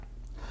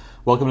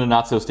Welcome to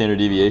Not So Standard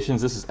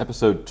Deviations. This is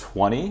episode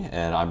 20,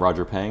 and I'm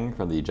Roger Peng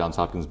from the Johns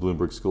Hopkins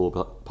Bloomberg School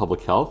of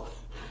Public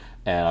Health,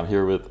 and I'm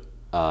here with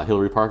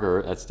Hillary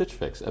Parker at Stitch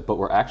Fix, but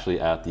we're actually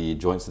at the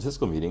Joint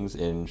Statistical Meetings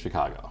in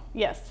Chicago.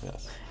 Yes.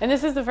 And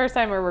this is the first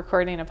time we're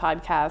recording a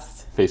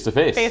podcast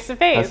face-to-face.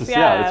 Face-to-face,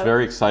 yeah. It's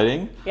very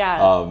exciting.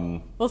 Yeah.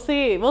 We'll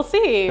see. It's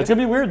going to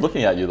be weird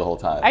looking at you the whole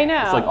time. I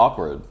know. It's like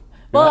awkward.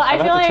 Well, I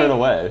feel like... turn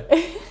away.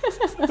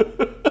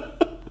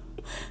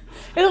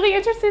 It'll be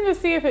interesting to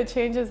see if it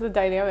changes the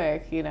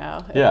dynamic,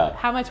 Yeah.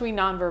 How much we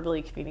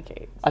non-verbally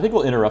communicate. I think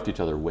we'll interrupt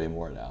each other way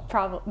more now.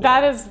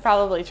 That is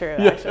probably true,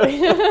 actually.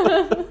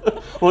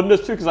 Well, no,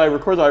 it's true because I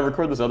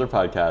record this other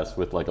podcast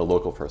with like a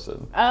local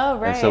person. Oh,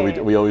 right. And so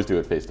we always do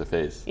it face to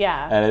face.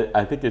 Yeah. And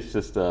I think it's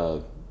just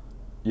there's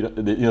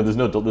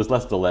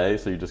less delay,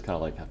 so you just kind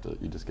of like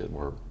you just get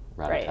more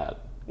rat-a-tat. Right.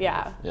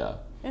 Yeah. Yeah.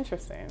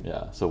 Interesting.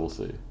 Yeah, so we'll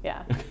see.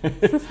 Yeah.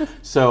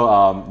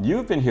 So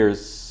you've been here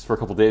for a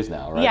couple days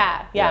now, right?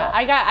 Yeah.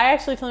 I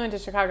actually flew into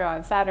Chicago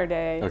on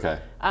Saturday. Okay.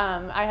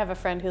 I have a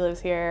friend who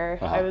lives here.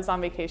 Uh-huh. I was on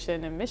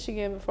vacation in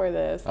Michigan before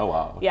this. Oh,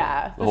 wow. Okay.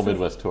 Yeah. The whole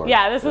Midwest tour.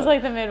 Yeah, this is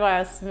like the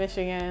Midwest,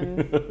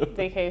 Michigan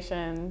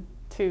vacation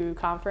to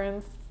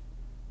conference.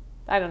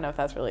 I don't know if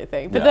that's really a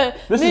thing. But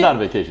this is not a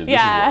vacation.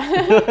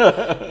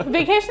 Yeah.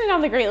 Vacationing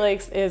on the Great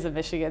Lakes is a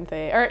Michigan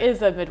thing, or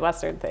is a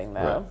Midwestern thing,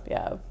 though. Right.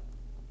 Yeah.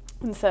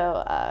 And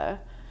so I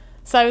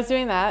was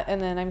doing that, and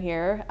then I'm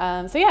here.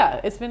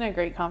 It's been a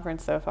great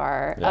conference so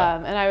far. Yeah.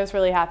 And I was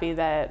really happy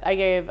that I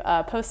gave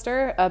a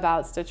poster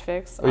about Stitch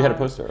Fix. Oh, you had a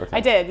poster? Okay. I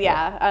did,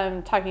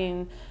 yeah.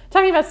 Talking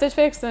about Stitch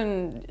Fix,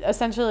 and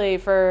essentially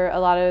for a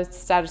lot of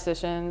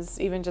statisticians,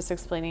 even just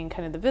explaining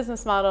kind of the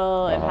business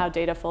model and how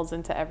data folds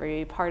into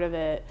every part of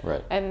it.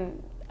 Right.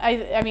 And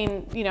I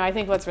mean, I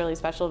think what's really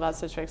special about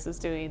Stitch Fix is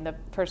doing the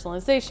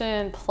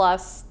personalization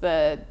plus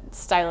the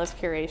stylist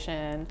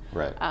curation.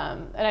 Right.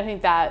 And I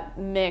think that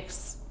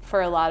mix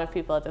for a lot of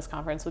people at this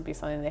conference would be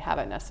something they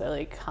haven't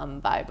necessarily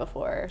come by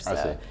before. So, I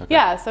see. Okay.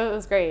 Yeah, so it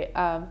was great.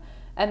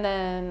 And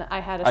then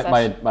I had a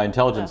session. My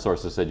intelligence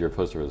sources said your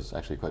poster was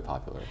actually quite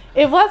popular.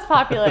 It was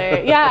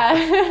popular, yeah.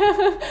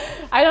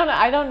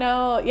 I don't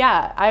know.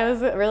 Yeah, I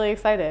was really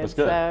excited. That's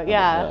good. So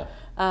yeah.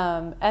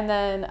 And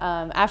then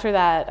after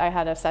that, I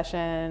had a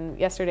session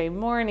yesterday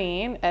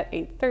morning at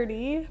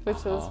 8:30,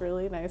 which was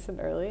really nice and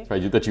early.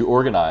 Right, that you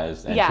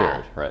organized and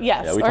shared, right?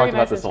 Yes. Yeah, we talked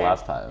about this the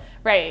last time.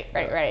 Right.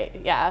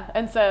 Yeah.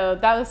 And so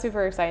that was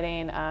super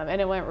exciting,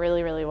 and it went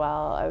really, really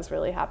well. I was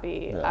really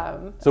happy. Yeah.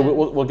 So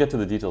we'll get to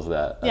the details of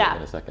that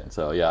in a second.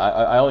 So yeah,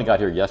 I only got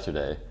here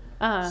yesterday.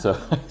 So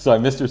I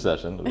missed your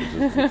session, which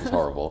is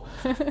horrible.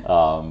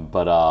 And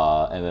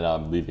then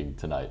I'm leaving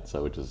tonight,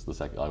 so which is the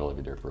second. I've only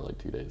been here for like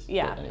 2 days.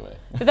 Yeah. But anyway.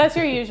 But that's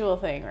your usual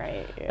thing,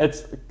 right?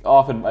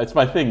 It's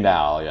my thing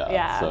now. Yeah.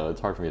 Yeah. So it's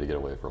hard for me to get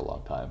away for a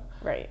long time.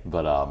 Right.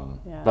 But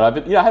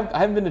I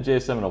haven't been to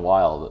JSM in a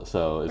while,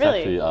 so it's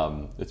really?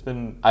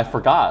 Actually I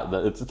forgot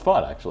that it's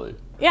fun actually.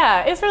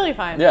 Yeah, it's really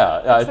fun. Yeah,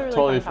 I really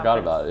totally forgot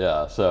about it.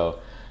 Yeah. So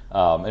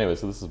anyway,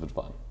 so this has been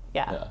fun.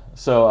 Yeah.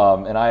 So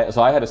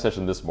I had a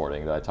session this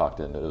morning that I talked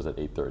in. It was at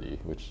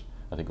 8:30, which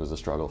I think was a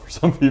struggle for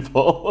some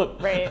people.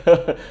 Right.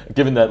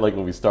 Given that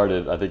when we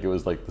started, I think it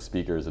was like the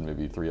speakers and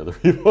maybe 3 other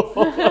people.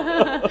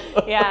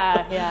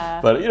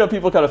 Yeah. But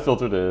people kind of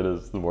filtered in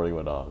as the morning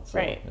went on. So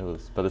right. It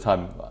was by the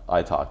time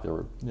I talked, there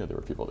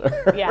were people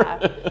there.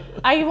 Yeah.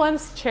 I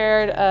once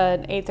chaired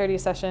an 8:30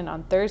 session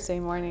on Thursday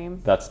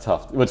morning. That's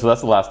tough. So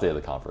that's the last day of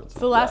the conference.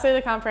 It's the last day of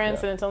the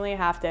conference, and it's only a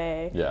half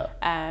day. Yeah.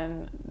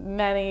 And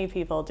many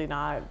people do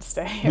not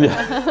stay.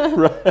 Yeah.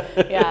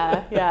 Right.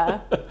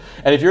 Yeah.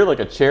 And if you're like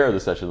a chair of the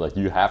session, like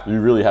you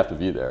really have to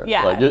be there.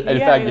 Yeah. In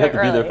fact, you have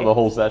to be there for the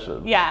whole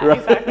session. Yeah, right?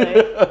 exactly.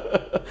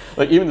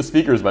 Like even the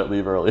speakers might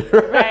leave early.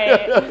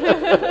 Right.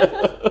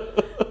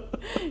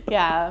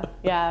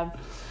 Yeah.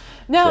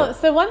 No,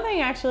 so one thing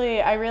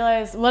actually, I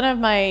realized one of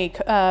my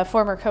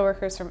former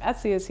coworkers from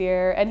Etsy is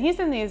here, and he's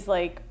in these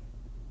like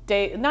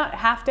not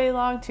half day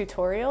long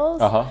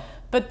tutorials.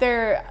 But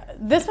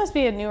this must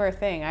be a newer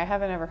thing. I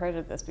haven't ever heard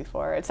of this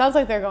before. It sounds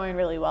like they're going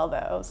really well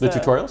though. The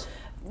tutorials?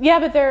 Yeah,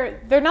 but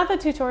they're not the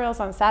tutorials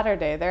on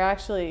Saturday. They're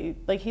actually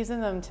like he's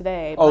in them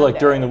today. Oh, Monday. Like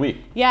during the week?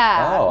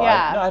 Yeah. Oh,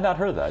 yeah. I've not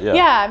heard of that. Yeah.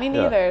 Yeah, me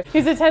neither. Yeah.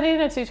 He's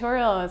attending a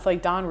tutorial, and it's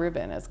like Don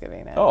Rubin is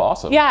giving it. Oh,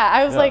 awesome. Yeah,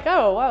 I was like,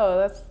 oh, whoa,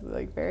 that's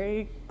like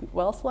very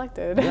well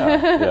selected.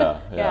 Yeah.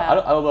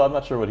 Although I'm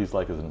not sure what he's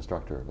like as an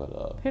instructor,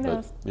 but who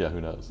knows? Who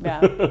knows?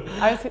 Yeah,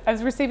 I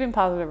was receiving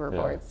positive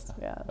reports.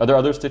 Yeah. Are there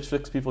other Stitch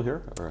Fix people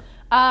here? Or?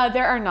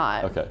 There are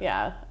not. Okay.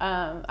 Yeah.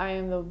 I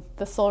am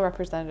the sole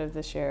representative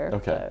this year.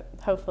 Okay. But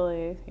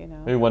hopefully,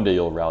 maybe one day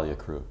you'll rally a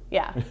crew.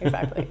 Yeah.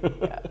 Exactly.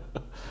 Yeah.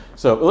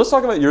 So let's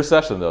talk about your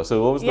session though.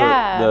 So what was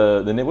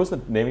the name? What's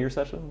the name of your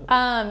session?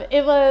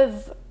 It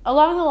was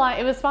along the line.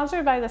 It was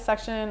sponsored by the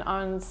section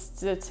on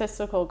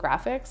statistical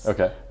graphics.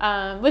 Okay.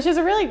 Which is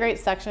a really great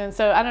section.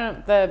 So I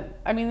don't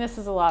know. This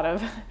is a lot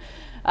of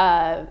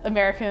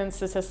American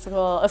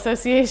Statistical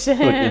Association,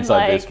 like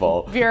inside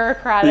baseball,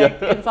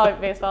 bureaucratic inside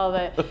baseball.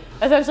 But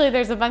essentially,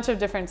 there's a bunch of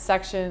different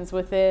sections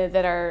within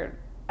that are,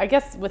 I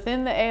guess,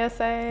 within the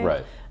ASA.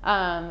 Right.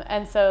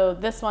 And so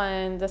this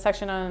one, the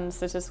section on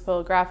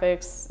statistical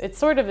graphics, it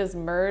sort of is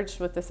merged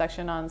with the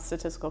section on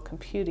statistical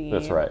computing.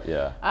 That's right.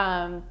 Yeah.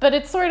 But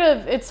it's sort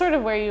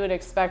of where you would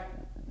expect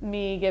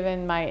me,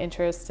 given my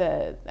interest,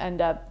 to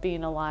end up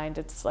being aligned.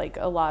 It's like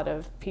a lot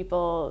of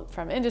people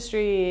from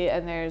industry,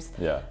 and there's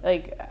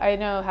like, I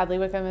know Hadley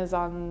Wickham is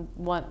on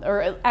one,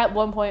 or at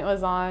one point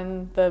was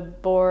on the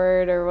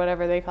board or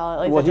whatever they call it,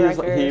 like well, the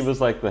directors. he was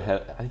like the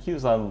head. I think he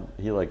was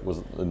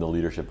was in the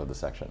leadership of the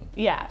section.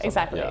 Yeah,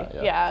 exactly.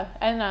 Yeah.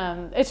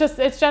 And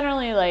it's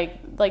generally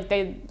like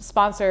they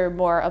sponsor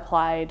more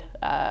applied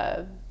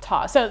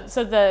talk. So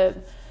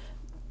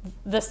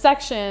the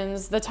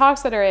sections, the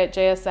talks that are at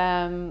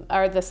JSM,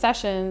 are the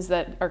sessions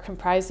that are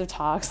comprised of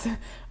talks,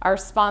 are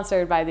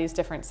sponsored by these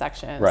different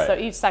sections. Right. So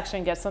each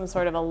section gets some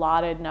sort of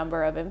allotted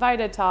number of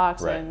invited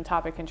talks and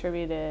topic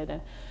contributed.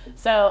 And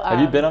so have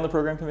you been on the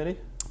program committee?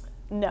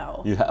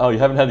 No. You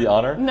haven't had the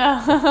honor? No.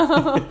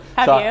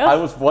 Have so you? I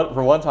was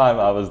for one time.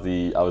 I was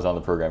on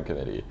the program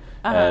committee,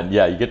 and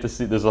you get to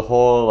see. There's a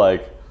whole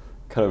like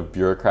kind of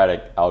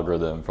bureaucratic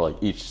algorithm for like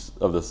each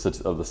of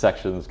the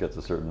sections gets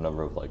a certain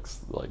number of like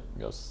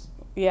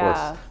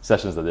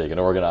sessions that they can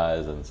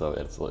organize, and so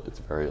it's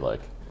very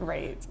like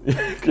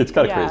it's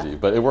kind of crazy,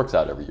 but it works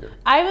out every year.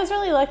 I was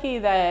really lucky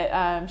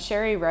that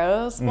Sherry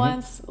Rose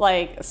once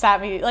not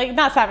sat me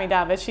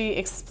down, but she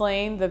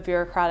explained the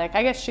bureaucratic.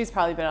 I guess she's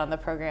probably been on the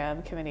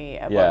program committee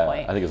at one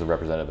point. I think as a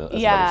representative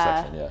as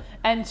another section.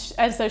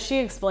 And so she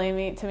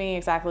explained to me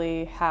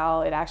exactly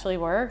how it actually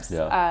works.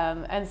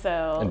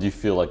 And do you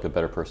feel like a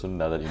better person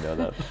now that you know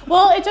that?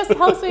 Well, it just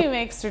helps me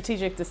make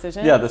strategic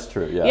decisions. Yeah, that's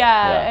true.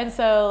 And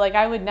so like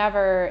I would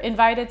never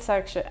invited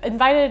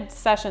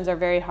sessions are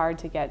very hard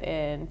to get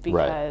in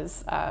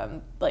because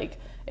like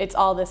it's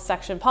all this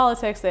section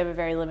politics. They have a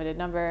very limited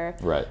number.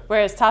 Right.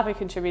 Whereas topic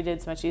contributed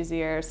is much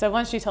easier. So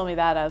once she told me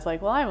that, I was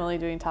like, well, I'm only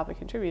doing topic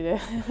contributed.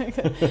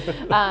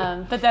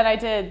 But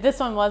then this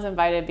one was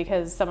invited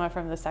because someone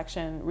from the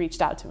section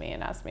reached out to me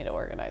and asked me to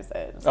organize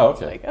it. So I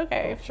was like,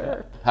 okay,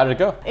 sure. How did it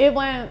go? It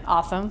went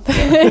awesome,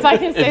 if I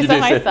can say so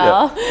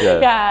myself.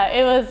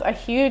 It was a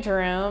huge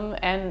room,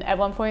 and at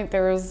one point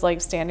there was like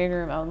standing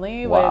room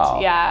only, which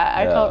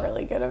I felt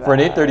really good about. For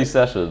an 8:30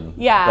 session,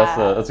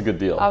 that's a good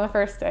deal. On the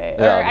first day,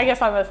 or I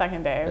guess on the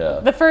second day,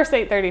 the first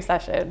 8:30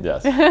 session.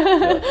 Yes.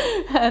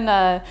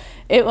 And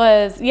it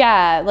was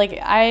like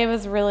I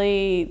was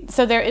really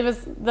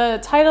the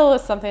title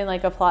was something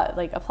like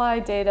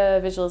applied data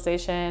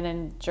visualization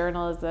and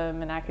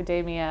journalism and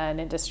academia and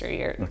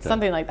industry or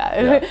something like that.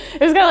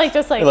 It was kind of like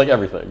just like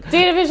everything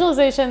data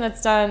visualization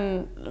that's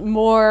done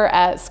more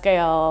at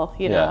scale,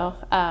 you know.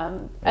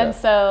 And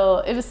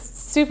so it was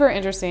super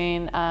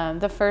interesting.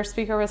 The first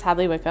speaker was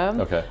Hadley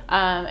Wickham.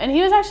 And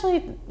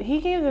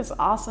he gave this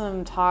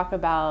awesome talk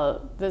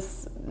about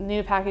this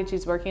new package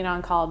he's working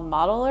on called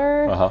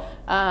Modeler.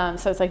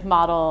 So it's like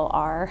Model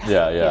R.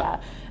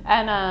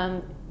 And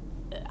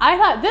I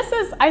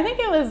thought I think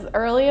it was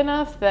early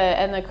enough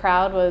and the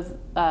crowd was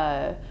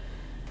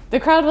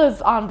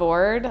on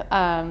board.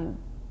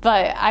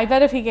 But I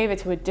bet if he gave it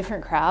to a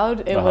different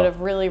crowd, it would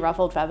have really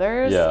ruffled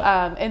feathers.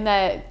 In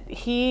that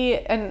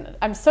and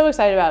I'm so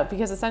excited about it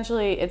because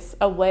essentially it's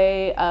a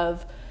way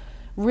of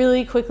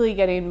really quickly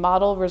getting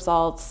model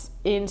results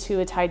into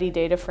a tidy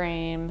data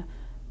frame,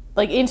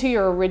 like into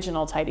your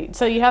original tidy.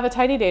 So you have a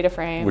tidy data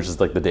frame, which is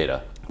like the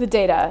data.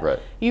 Right.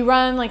 You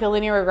run like a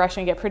linear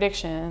regression, get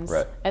predictions,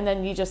 and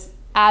then you just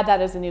add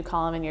that as a new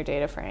column in your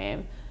data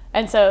frame.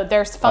 And so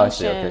there's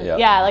function,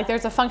 like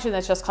there's a function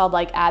that's just called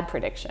like add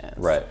predictions,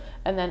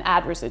 and then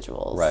add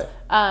residuals,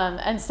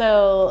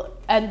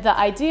 and the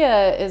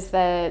idea is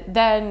that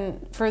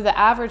then for the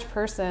average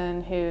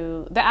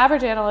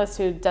analyst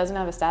who doesn't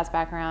have a stats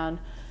background,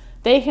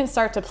 they can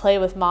start to play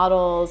with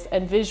models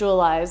and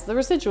visualize the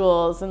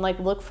residuals and like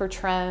look for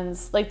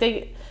trends. Like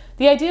the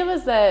idea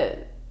was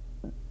that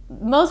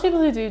most people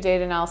who do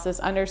data analysis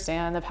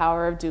understand the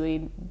power of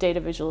doing data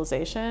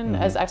visualization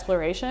as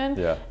exploration.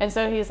 And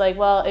so he's like,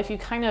 well, if you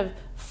kind of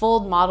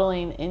fold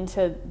modeling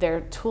into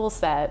their tool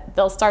set,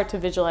 they'll start to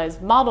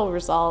visualize model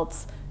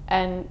results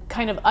and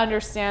kind of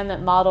understand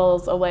that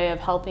model's a way of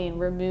helping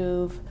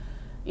remove,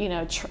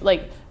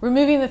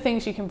 removing the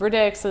things you can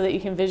predict so that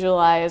you can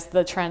visualize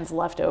the trends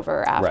left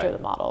over after the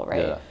model,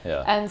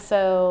 And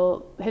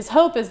so his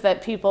hope is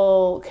that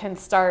people can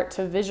start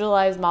to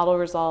visualize model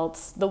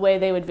results the way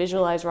they would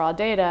visualize raw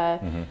data,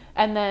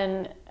 and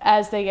then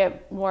as they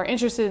get more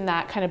interested in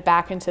that, kind of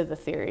back into the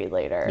theory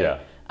later.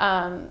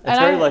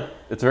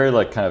 It's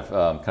very kind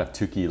of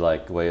Tukey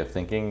like way of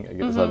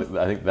thinking. So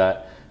I think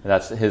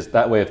that's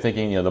that way of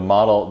thinking. The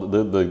model,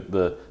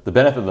 the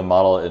benefit of the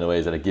model in a way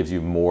is that it gives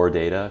you more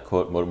data,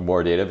 quote,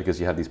 more data, because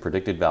you have these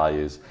predicted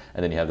values,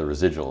 and then you have the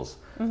residuals,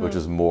 which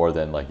is more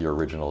than like your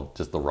original,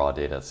 just the raw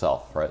data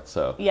itself, right?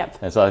 So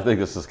and so I think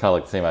this is kind of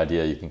like the same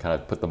idea. You can kind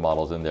of put the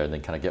models in there and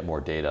then kind of get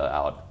more data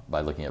out by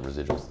looking at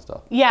residuals and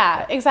stuff.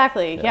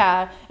 Exactly.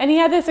 And he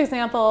had this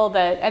example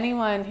that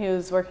anyone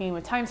who's working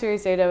with time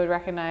series data would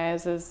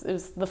recognize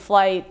is the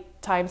flight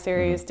time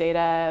series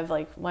data of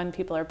like when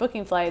people are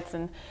booking flights.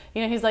 And,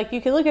 you know, he's like,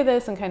 you can look at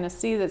this and kind of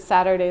see that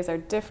Saturdays are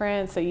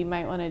different. So you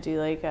might want to do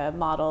like a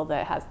model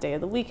that has day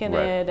of the week in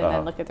it, and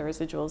then look at the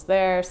residuals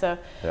there. So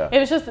it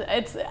was just,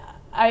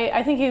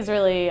 I think he's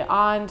really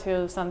on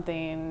to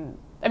something.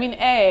 I mean,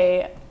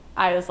 I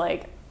was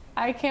like,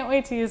 I can't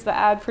wait to use the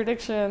ad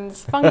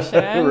predictions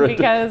function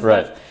because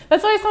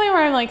that's always something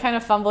where I'm like kind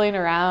of fumbling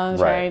around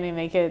trying to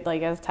make it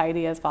like as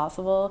tidy as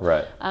possible.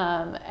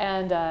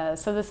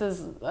 So this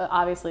is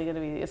obviously going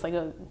to be, it's like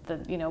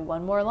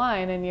one more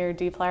line in your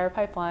dplyr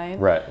pipeline.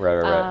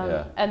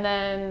 Yeah. And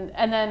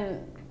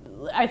then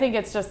I think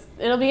it's just,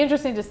 it'll be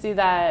interesting to see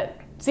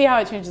how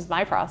it changes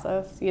my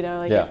process. You know,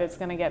 like if it's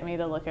going to get me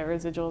to look at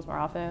residuals more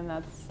often,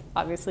 that's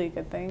obviously a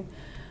good thing.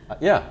 I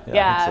think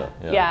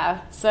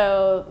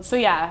so. So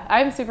yeah,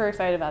 I'm super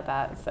excited about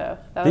that. So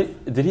that was...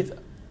 Did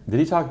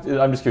he talk?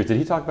 I'm just curious. Did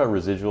he talk about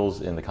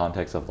residuals in the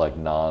context of like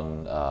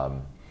not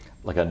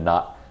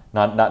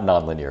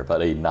nonlinear,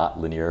 but a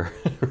not linear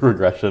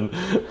regression,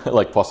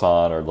 like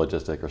Poisson or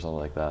logistic or something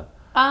like that?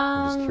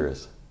 I'm just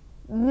curious.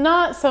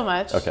 Not so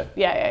much. Okay.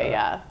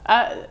 Yeah.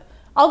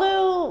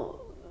 Although,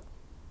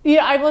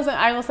 I will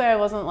say I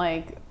wasn't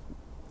like.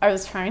 I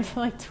was trying to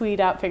like tweet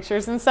out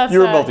pictures and stuff.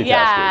 You were multitasking.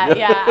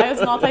 Yeah. I was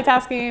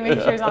multitasking,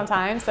 making sure it's on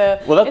time. So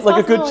well, that's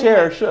like a good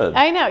chair should.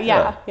 I know.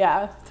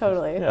 Yeah,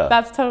 totally. Yeah.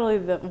 That's totally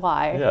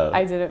why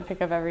I didn't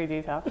pick up every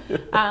detail.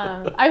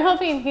 I'm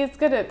hoping he's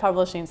good at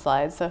publishing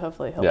slides, so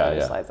hopefully he'll put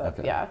his slides up.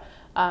 Okay. Yeah.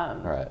 All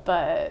right.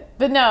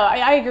 But no,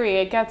 I agree.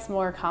 It gets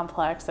more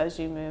complex as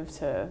you move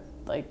to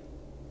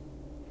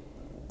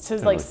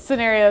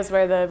scenarios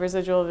where the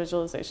residual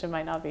visualization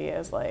might not be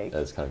as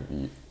kind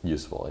of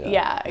useful.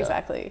 Yeah,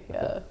 exactly. Okay.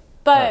 Yeah.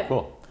 But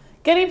cool.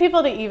 Getting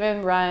people to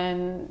even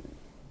run,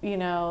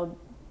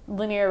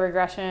 linear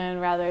regression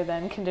rather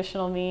than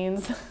conditional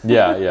means.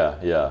 Yeah.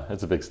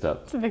 It's a big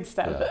step. It's a big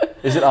step. Yeah.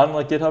 Is it on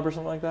like GitHub or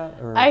something like that?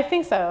 Or? I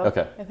think so.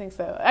 Okay. I think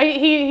so.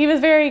 He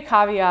was very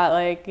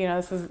caveat,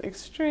 this is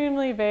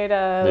extremely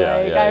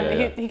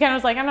beta. He kind of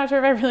was like, I'm not sure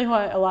if I really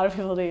want a lot of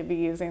people to be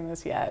using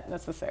this yet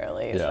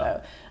necessarily. Yeah.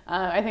 So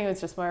I think it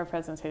was just more a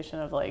presentation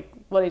of like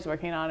what he's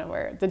working on and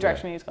where the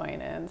direction he's going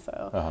in.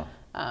 So.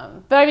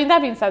 But I mean,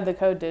 that being said, the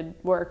code did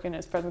work in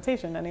his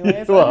presentation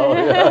anyways. Well,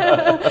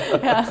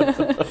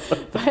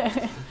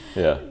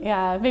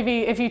 yeah.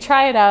 Maybe if you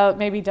try it out,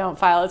 maybe don't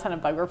file a ton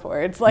of bug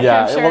reports. I'm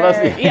sure. Well,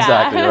 that's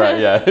exactly right.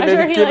 Yeah.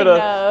 Maybe give it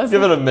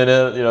a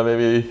minute.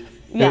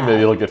 Maybe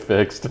it'll get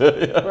fixed.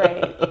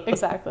 Right.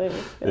 Exactly.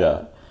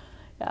 Yeah.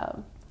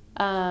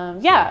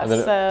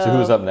 So who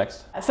was up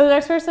next? So the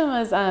next person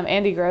was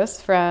Andy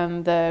Gross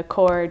from the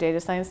core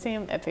data science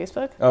team at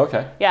Facebook. Oh,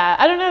 okay. Yeah,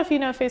 I don't know if you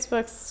know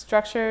Facebook's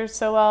structure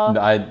so well.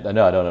 No, I don't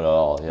know at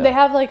all. Yeah. They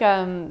have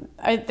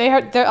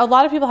a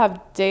lot of people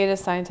have data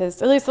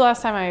scientists. At least the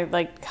last time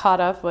I caught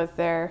up with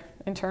their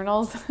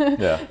internals.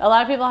 Yeah. A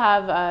lot of people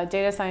have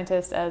data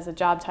scientist as a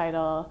job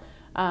title.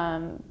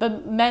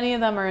 But many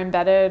of them are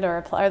embedded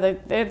or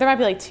there might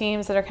be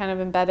teams that are kind of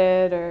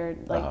embedded or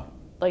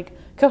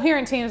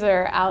coherent teams that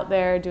are out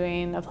there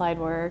doing applied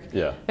work.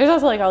 Yeah. There's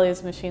also all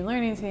these machine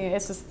learning teams.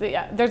 It's just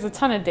there's a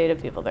ton of data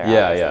people there.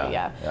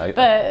 Yeah.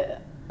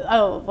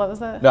 What was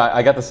that? No,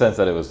 I got the sense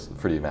that it was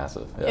pretty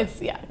massive. Yeah. It's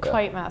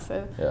quite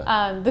massive.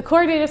 Yeah. The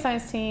core data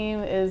science team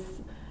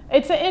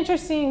it's an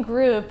interesting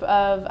group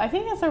of, I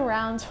think it's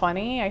around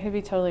 20. I could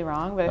be totally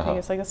wrong, but I think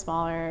it's a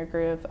smaller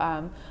group.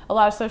 A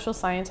lot of social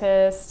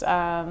scientists,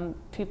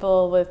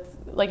 people with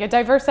a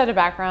diverse set of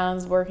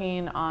backgrounds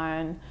working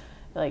on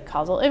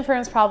causal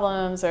inference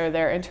problems or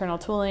their internal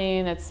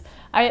tooling.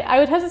 I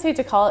would hesitate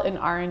to call it an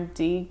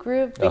R&D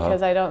group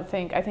because I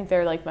think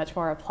they're much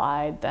more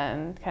applied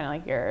than kind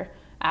of your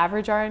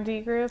average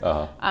R&D group.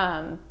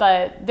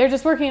 But they're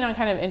just working on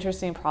kind of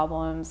interesting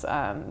problems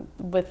and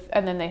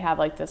then they have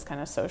this kind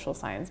of social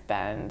science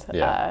bend.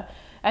 Yeah.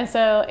 And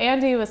so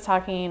Andy was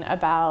talking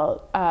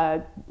about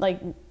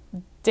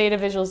data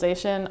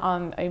visualization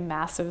on a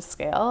massive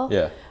scale.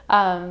 Yeah.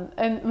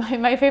 And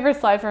my favorite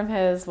slide from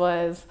his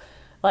was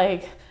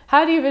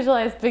how do you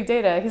visualize big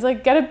data? He's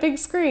like, get a big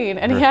screen.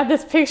 And he had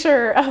this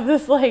picture of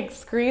this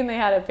screen they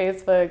had at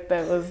Facebook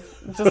that was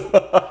just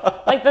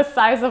the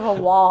size of a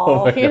wall.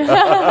 Oh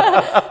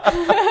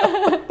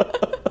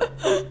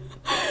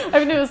I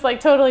mean, it was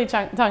totally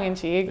tongue in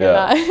cheek.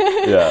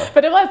 Yeah.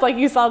 But it was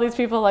you saw these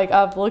people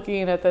up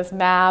looking at this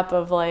map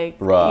of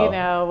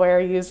where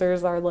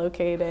users are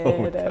located.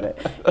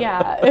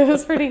 It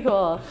was pretty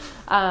cool.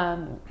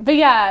 But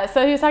yeah,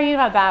 so he was talking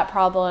about that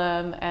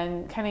problem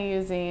and kind of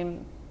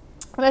using,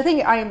 and I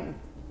think I'm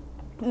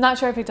not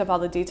sure I picked up all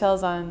the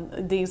details on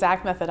the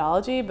exact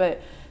methodology,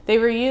 but they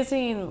were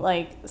using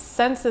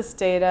census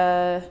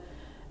data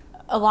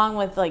along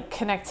with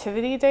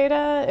connectivity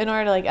data in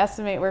order to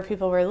estimate where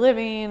people were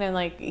living.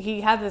 And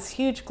he had this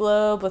huge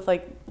globe with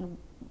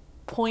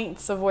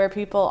points of where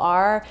people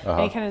are,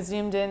 and he kind of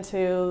zoomed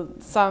into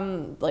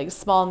some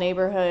small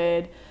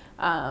neighborhood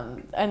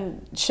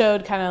and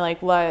showed kind of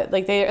like what,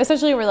 like they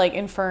essentially were like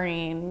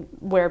inferring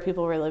where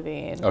people were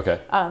living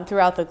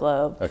throughout the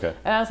globe. Okay.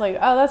 And I was like,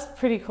 oh, that's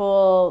pretty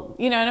cool.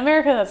 You know, in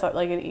America, that's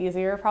like an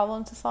easier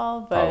problem to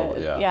solve. But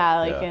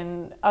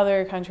in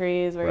other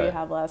countries where you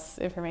have less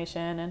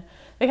information, and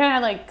they kind of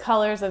had like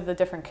colors of the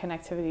different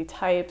connectivity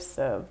types.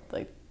 So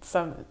like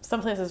some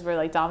places were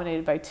like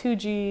dominated by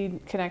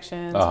 2G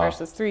connections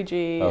versus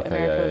 3G.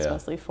 America was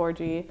mostly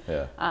 4G.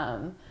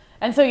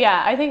 And so,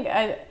 I think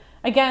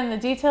again, the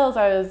details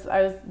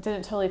I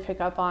didn't totally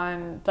pick up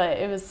on, but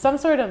it was some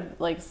sort of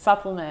like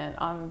supplement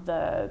on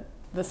the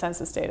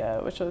census data,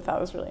 which I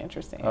thought was really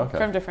interesting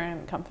from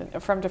different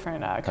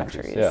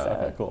countries. Yeah. So,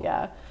 okay. Cool.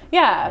 Yeah.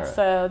 Right.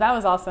 So that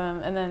was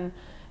awesome. And then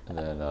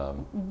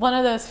one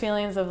of those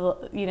feelings of,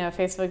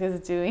 Facebook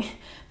is doing,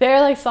 they're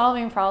like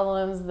solving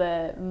problems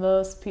that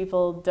most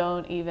people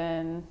don't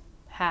even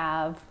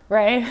have,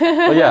 right?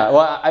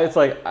 It's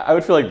like I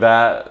would feel like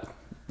that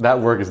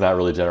work is not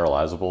really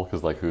generalizable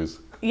because like who's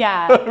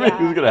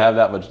who's gonna have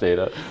that much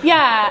data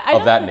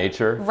of that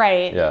nature,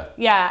 right?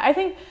 I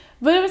think,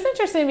 but it was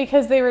interesting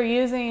because they were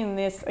using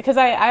this, because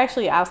I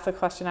actually asked the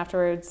question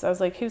afterwards. I was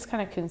like, who's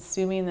kind of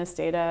consuming this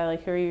data,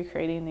 like who are you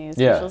creating these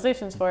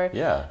visualizations for?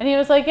 And he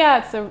was like,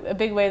 it's a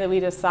big way that we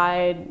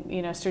decide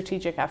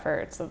strategic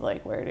efforts of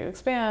like where to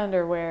expand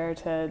or where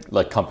to,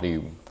 like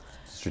company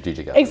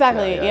strategic efforts.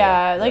 Exactly.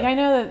 Like I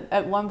know that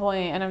at one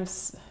point, and I'm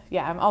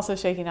also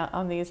shaking out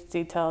on these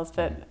details,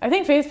 but I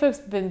think Facebook's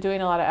been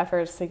doing a lot of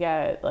efforts to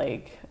get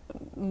like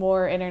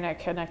more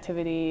internet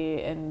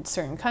connectivity in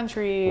certain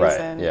countries,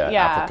 and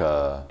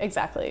Africa.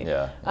 Exactly.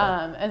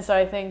 And so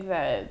I think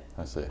that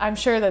I'm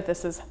sure that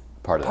this is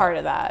part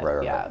of that.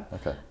 Right.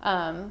 Okay.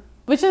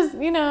 Which is,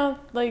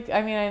 like,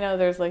 I mean, I know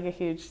there's like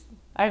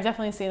I've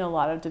definitely seen a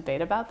lot of debate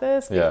about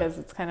this because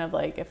it's kind of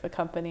like if a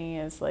company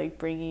is like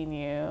bringing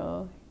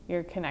you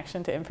your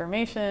connection to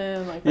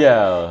information, like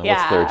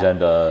what's their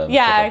agenda, and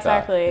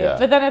exactly. Like that.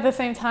 But then at the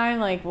same time,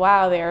 like,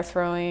 wow, they are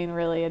throwing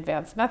really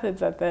advanced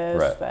methods at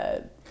this.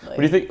 That, like, what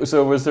do you think?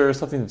 So was there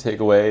something to take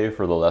away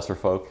for the lesser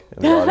folk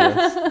in the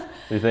audience?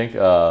 Do you think?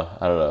 I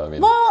don't know. I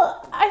mean,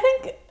 well,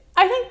 I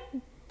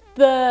think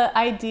the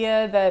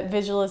idea that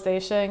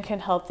visualization can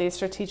help these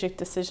strategic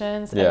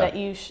decisions, and that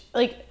you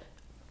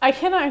I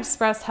cannot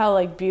express how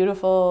like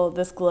beautiful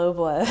this globe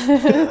was.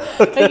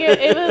 Like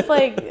it was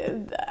like,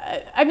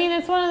 I mean,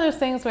 it's one of those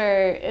things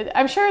where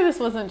I'm sure this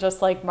wasn't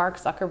just like Mark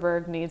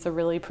Zuckerberg needs a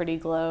really pretty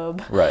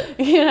globe, right?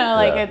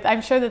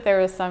 I'm sure that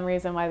there was some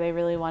reason why they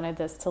really wanted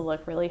this to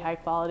look really high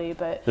quality,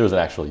 but there was an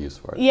actual use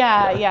for it.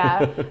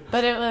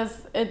 But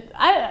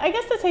I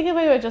guess the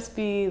takeaway would just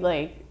be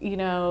like,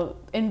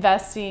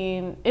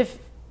 investing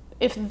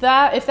if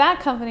that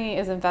company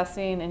is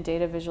investing in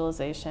data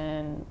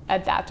visualization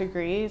at that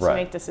degree to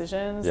make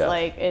decisions,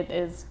 like it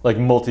is like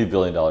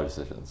multi-billion-dollar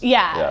decisions.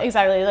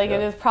 Exactly. Like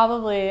it is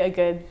probably a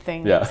good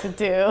thing to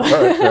do.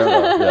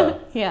 Fair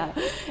enough.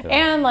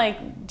 And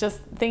like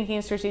just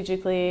thinking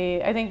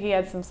strategically, I think he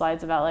had some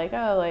slides about like,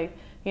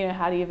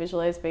 how do you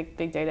visualize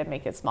big data,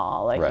 make it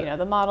small? Like,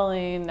 the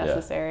modeling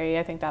necessary.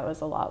 I think that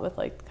was a lot with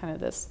like kind of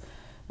this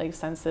like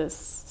census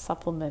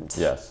supplement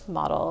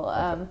model.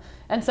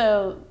 And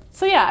so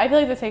I feel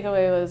like the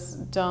takeaway was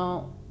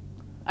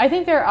I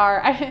think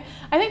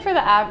for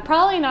the app,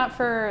 probably not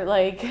for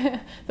like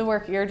the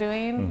work you're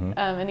doing,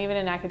 and even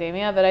in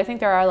academia, but I think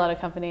there are a lot of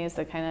companies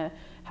that kind of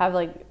have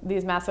like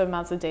these massive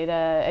amounts of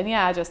data and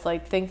just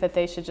like think that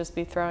they should just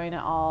be throwing it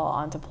all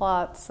onto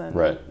plots,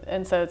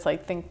 and so it's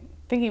like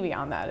thinking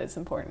beyond that is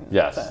important.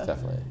 Yes,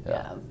 definitely.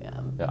 Yeah.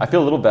 I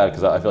feel a little bad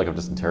because I feel like I'm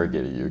just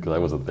interrogating you because I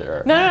wasn't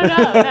there. No. I mean,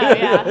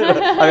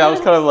 I was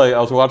kind of like, I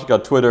was watching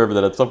on Twitter, but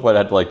then at some point I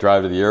had to like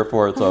drive to the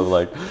airport, so I was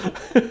like,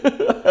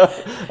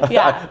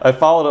 I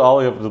followed it all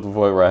the way up to the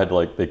point where I had to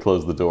like, they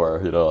closed the door,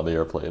 on the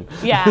airplane.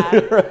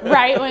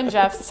 Right when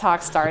Jeff's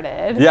talk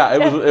started.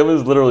 It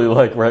was literally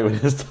like right when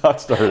his talk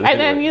started. And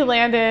then you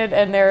landed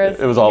and there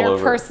was all your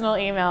over. Personal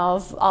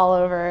emails all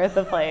over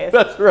the place.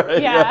 That's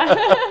right.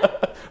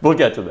 We'll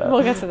get to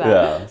that.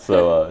 Yeah.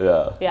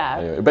 So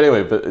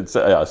Anyway, but it's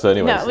So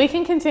anyway. No, we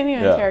can continue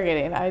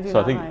interrogating. I do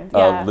not mind.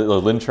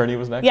 Lynn Cherney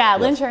was next.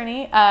 Lynn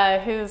Cherney,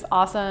 who's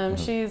awesome.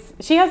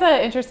 She has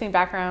an interesting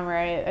background where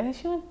I think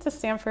she went to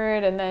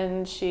Stanford and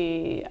then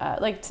she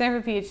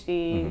Stanford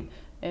PhD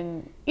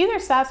in either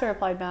stats or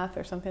applied math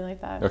or something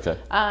like that. Okay.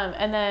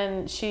 And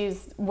then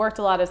she's worked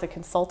a lot as a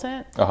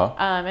consultant.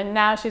 And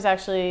now she's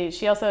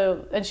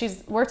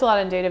worked a lot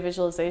in data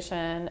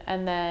visualization,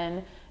 and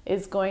then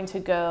is going to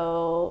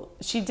go.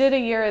 She did a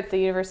year at the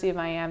University of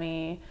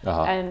Miami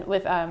and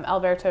with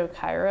Alberto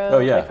Cairo,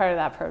 like part of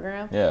that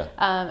program.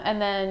 And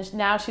then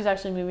now she's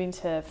actually moving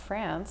to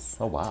France.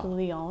 Oh wow. To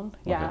Lyon.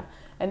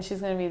 And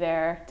she's going to be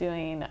there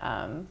doing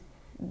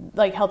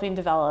helping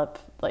develop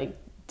like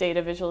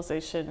data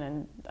visualization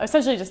and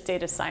essentially just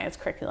data science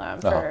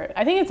curriculum for,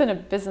 I think it's in a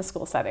business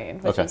school setting,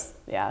 which is,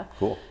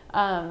 cool.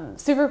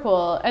 Super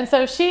cool. And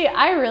so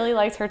I really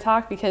liked her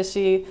talk because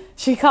she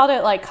called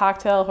it like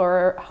cocktail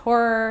party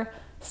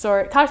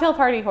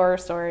horror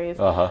stories.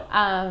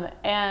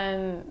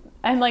 And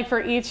And like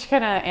for each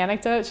kind of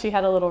anecdote, she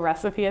had a little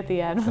recipe at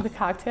the end with the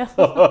cocktail.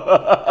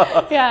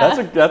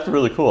 That's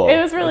really cool.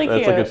 It was really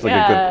cute. It's like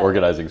a good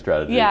organizing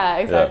strategy. Yeah,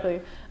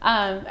 exactly.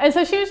 And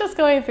so she was just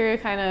going through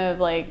kind of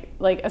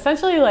like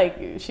essentially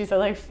like she said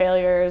like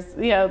failures,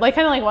 like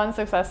kind of like one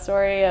success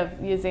story of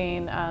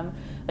using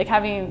like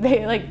having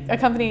a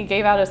company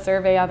gave out a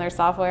survey on their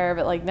software,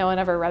 but like no one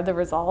ever read the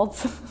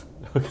results.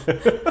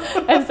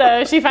 And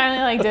so she finally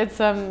like did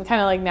some kind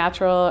of like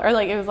natural or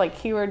like it was like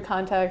keyword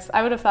context.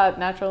 I would have thought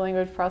natural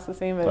language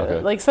processing,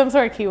 but like some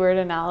sort of keyword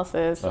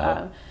analysis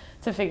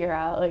to figure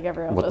out like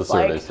everyone what was the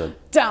survey like said.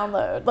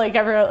 Download like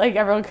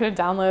everyone could have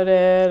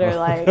downloaded or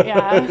like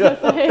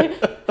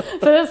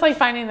so just like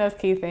finding those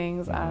key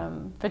things.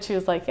 But she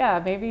was like,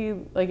 yeah, maybe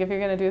like if you're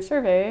gonna do a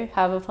survey,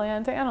 have a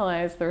plan to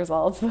analyze the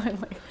results. Well,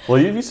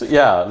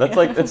 that's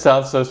like it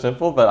sounds so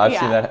simple, but I've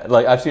seen that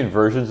I've seen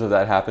versions of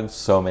that happen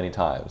so many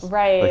times.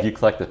 Right. Like you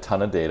collect a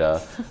ton of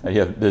data and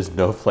there's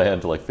no plan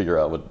to like figure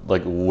out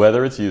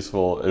whether it's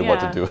useful and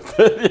what to do with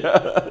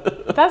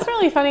it. That's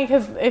really funny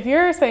because if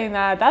you're saying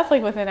that, that's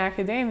like within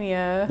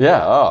academia.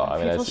 Yeah. Oh, I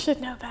mean, people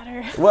should know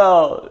better.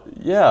 Well,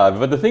 yeah,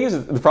 but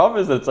the problem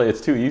is that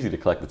it's too easy to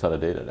collect a ton of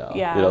data now.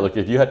 Yeah. Like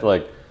if you had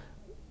to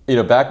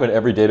back when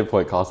every data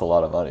point cost a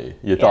lot of money,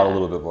 you thought a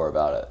little bit more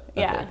about it.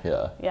 I think.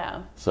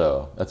 Yeah.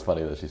 So that's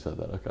funny that she said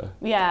that. Okay.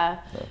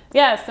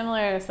 Yeah.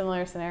 Similar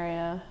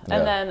scenario.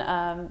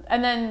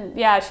 And then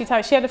she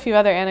had a few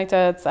other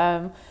anecdotes.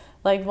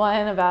 Like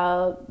one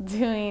about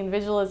doing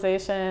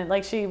visualization.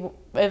 Like it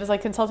was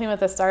like consulting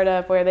with a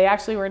startup where they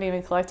actually weren't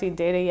even collecting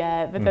data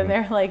yet, but then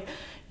they're like,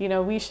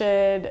 we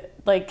should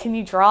can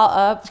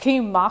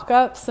you mock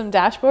up some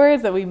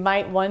dashboards that we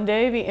might one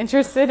day be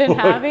interested in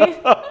having?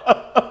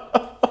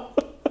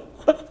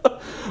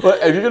 Well,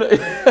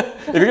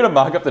 if you're gonna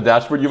mock up the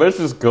dashboard, you might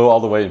just go all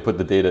the way and put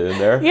the data in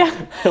there. Yeah.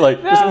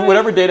 Just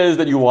whatever data is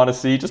that you want to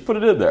see, just put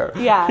it in there.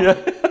 Yeah.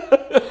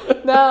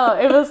 No,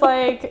 it was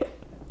like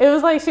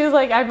she was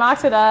like, I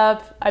mocked it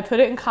up, I put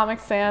it in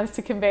Comic Sans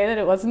to convey that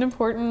it wasn't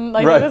important.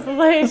 Like this is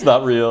like it's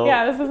not real.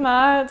 Yeah, this is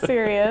not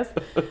serious.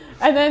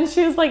 And then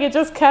she was like, it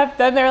just kept.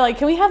 Then they're like,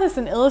 can we have this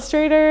in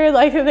Illustrator?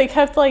 Like they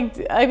kept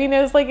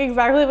it was like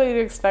exactly what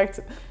you'd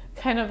expect.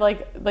 Kind of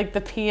like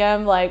the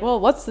PM, well,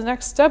 what's the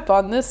next step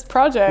on this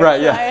project?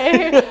 Right,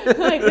 yeah.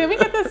 Like, let me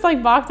get this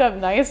mocked up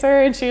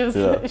nicer. And she was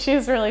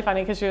really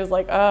funny because she was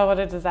like, oh, what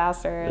a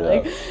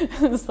disaster.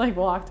 Yeah. Just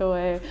walked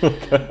away.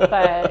 Okay.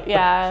 But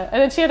yeah,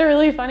 and then she had a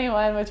really funny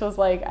one, which was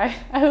like, I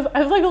was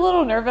like a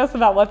little nervous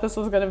about what this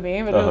was going to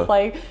be, but it was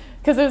like,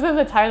 because it was in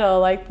the title,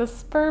 like the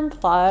sperm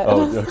plot.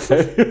 Oh,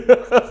 okay.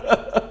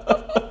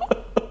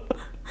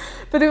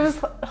 But it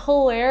was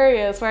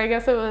hilarious, where I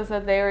guess it was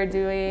that they were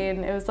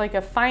doing, it was like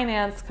a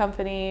finance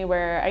company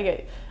where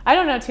I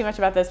don't know too much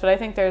about this, but I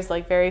think there's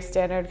very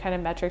standard kind of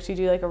metrics. You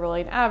do a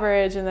rolling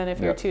average, and then if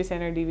you're 2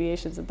 standard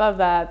deviations above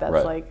that,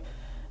 that's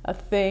a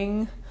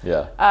thing.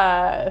 Yeah.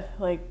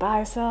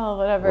 Buy, sell,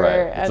 whatever.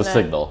 Right. It's a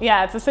signal.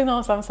 Yeah, it's a signal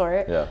of some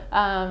sort. Yeah.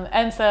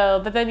 And so,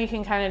 but then you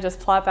can kind of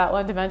just plot that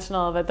one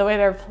dimensional, but the way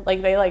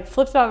they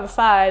flipped it on the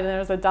side, and there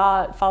was a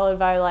dot followed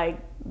by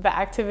the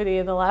activity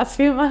in the last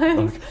few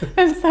months. Okay.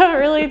 And so it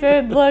really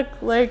did look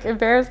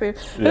embarrassing.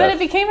 But then it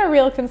became a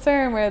real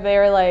concern where they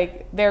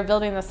were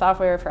building the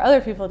software for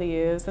other people to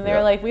use, and they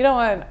were like, we don't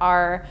want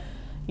our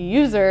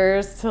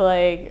users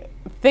to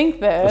think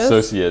this.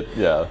 Associate,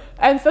 yeah.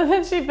 And so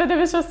then but it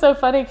was just so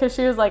funny because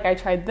she was like, I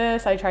tried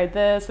this,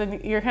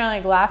 and you're kind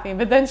of laughing.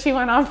 But then she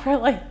went on for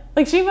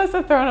she must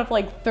have thrown up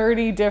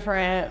 30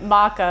 different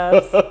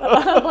mock-ups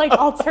of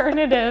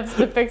alternatives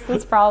to fix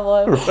this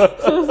problem. It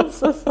was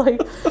just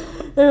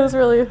it was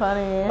really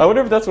funny. I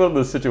wonder if that's one of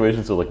those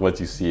situations where once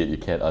you see it, you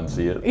can't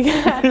unsee it.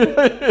 Yeah.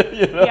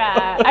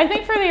 Yeah. I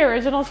think for the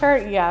original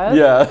chart, yes.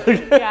 Yeah.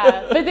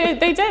 Yeah. But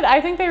they did.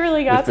 I think they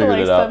really got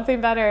to something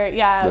better.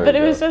 Yeah. But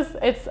it was just,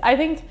 I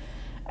think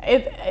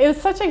it was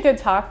such a good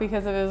talk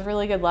because it was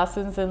really good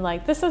lessons in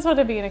this is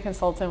what being a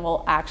consultant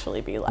will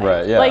actually be like.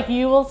 Right, yeah.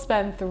 You will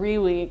spend 3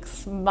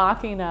 weeks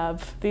mocking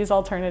up these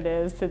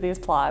alternatives to these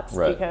plots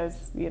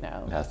because, it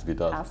has to be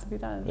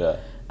done. Yeah.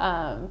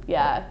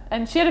 Yeah.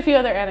 And she had a few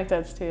other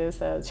anecdotes too.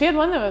 So she had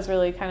one that was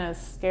really kind of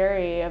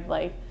scary of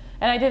and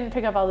I didn't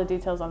pick up all the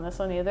details on this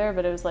one either,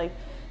 but it was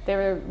they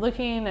were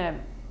looking at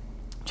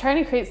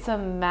trying to create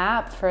some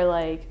map for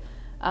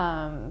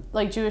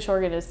Jewish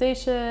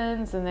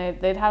organizations, and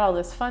they'd had all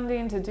this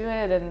funding to do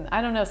it, and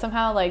I don't know,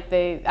 somehow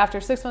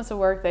after 6 months of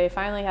work they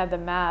finally had the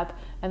map,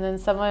 and then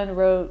someone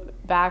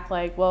wrote back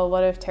well,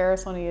 what if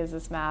terrorists want to use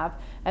this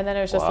map? And then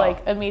it was just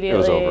immediately it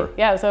was over.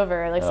 Yeah, it was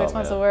over. 6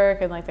 months of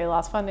work, and they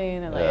lost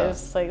funding, and it was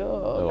just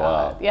oh god.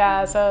 Wow.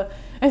 Yeah, so,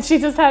 and she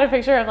just had a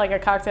picture of a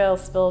cocktail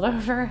spilled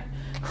over.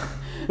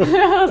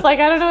 I was I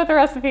don't know what the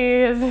recipe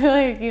is.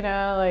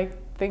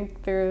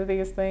 Think through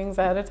these things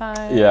ahead of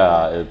time.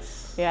 Yeah,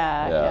 it's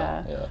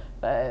yeah.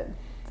 But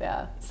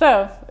yeah,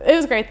 so it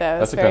was great though.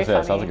 That's very funny.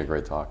 It sounds like a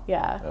great talk.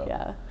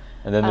 Yeah.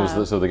 And then there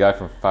was the guy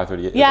from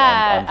 538.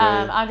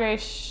 Yeah, Andre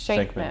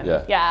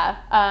Shankman. Yeah.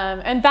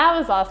 And that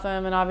was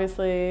awesome, and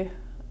obviously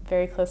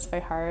very close to my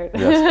heart.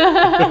 Yes.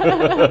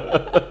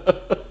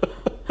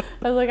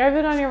 I was like, I've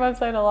been on your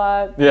website a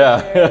lot.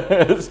 Yeah,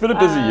 it's been a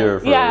busy year.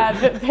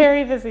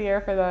 Very busy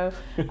year for them.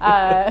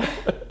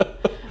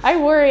 I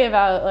worry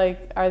about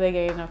like, are they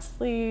getting enough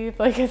sleep?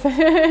 Like, at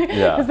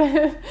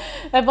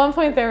one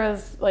point there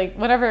was like,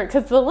 whenever,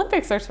 because the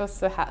Olympics are supposed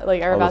to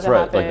are about to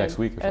happen, like next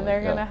week or something. And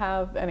they're gonna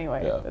have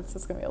it's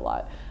just gonna be a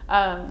lot.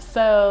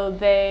 So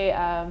they,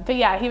 but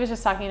yeah, he was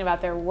just talking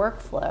about their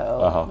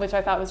workflow, which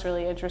I thought was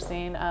really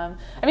interesting. I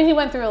mean, he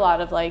went through a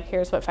lot of like,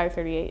 here's what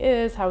 538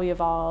 is, how we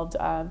evolved.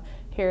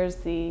 Here's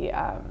the,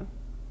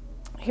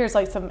 here's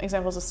like some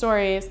examples of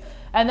stories,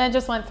 and then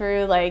just went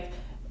through like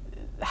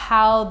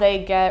how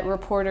they get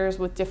reporters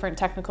with different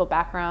technical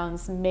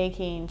backgrounds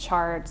making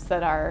charts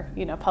that are,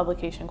 you know,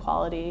 publication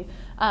quality.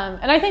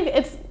 And I think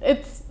it's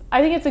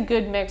a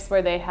good mix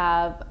where they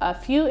have a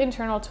few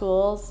internal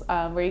tools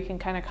where you can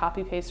kind of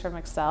copy paste from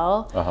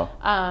Excel,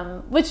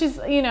 which is,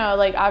 you know,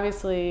 like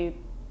obviously,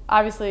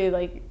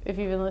 like if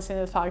you've been listening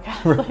to this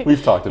podcast, like,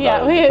 we've talked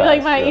about it.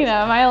 Like you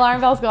know, my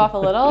alarm bells go off a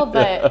little,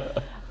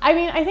 but I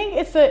mean, I think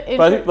it's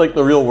but I think like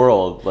the real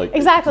world, like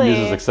exactly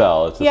uses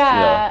Excel. It's just,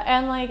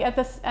 and like at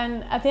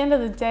the end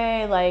of the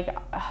day, like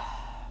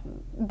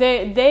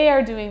they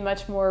are doing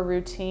much more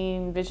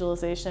routine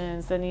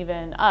visualizations than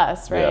even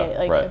us,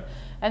 right?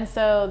 And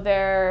so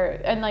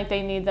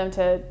they need them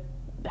to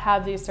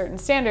have these certain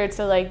standards.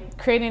 So like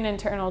creating an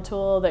internal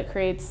tool that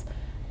creates,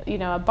 you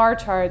know, a bar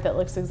chart that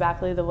looks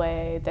exactly the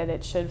way that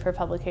it should for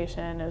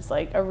publication is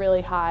like a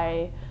really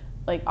high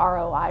like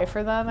ROI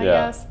for them, I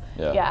guess.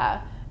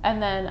 Yeah. And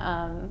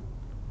then,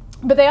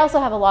 but they also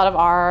have a lot of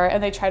R,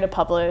 and they try to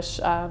publish.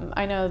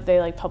 I know they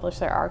like publish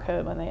their R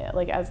code when they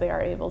as they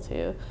are able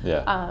to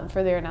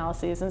for their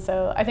analyses. And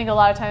so I think a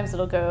lot of times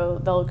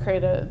they'll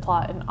create a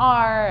plot in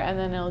R, and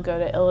then it'll go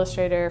to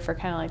Illustrator for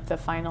kind of like the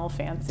final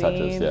fancy.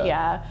 Touches,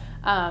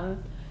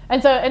 And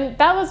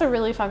that was a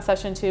really fun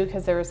session too,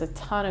 because there was a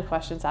ton of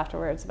questions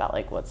afterwards about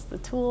like what's the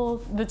tool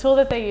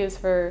that they use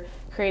for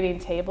creating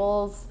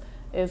tables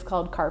is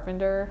called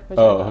Carpenter, which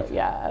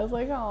I was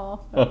like, oh.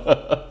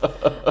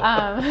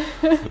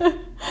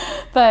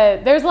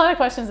 But there's a lot of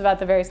questions about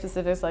the very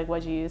specifics, like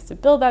what you use to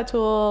build that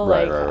tool,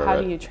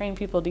 how do you train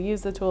people to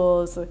use the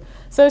tools.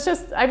 So it's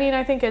just, I mean,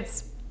 I think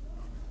it's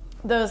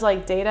those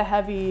like data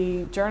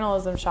heavy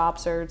journalism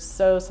shops are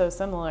so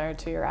similar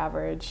to your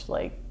average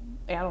like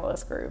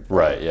analyst group.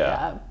 Right.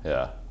 Yeah.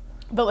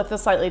 But with a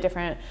slightly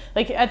different,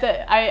 like at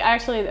the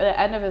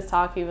end of his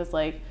talk, he was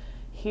like,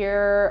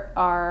 here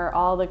are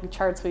all the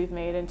charts we've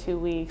made in 2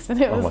 weeks, and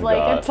it was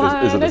like a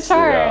ton of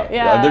chart.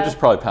 Yeah, they're just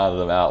probably pounding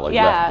them out like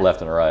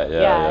left and right.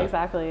 Yeah,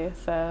 exactly.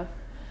 So,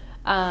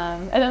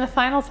 and then the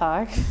final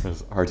talk.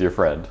 It's our dear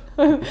friend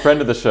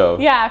of the show.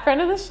 Yeah,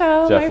 friend of the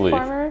show, Jeff my Leake.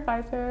 former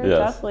advisor,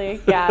 Jeff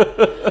Leake. Yeah,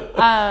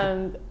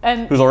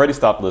 and who's already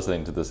stopped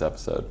listening to this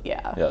episode.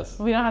 Yeah. Yes.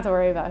 We don't have to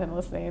worry about him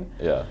listening.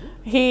 Yeah.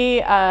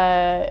 He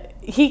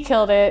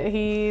killed it.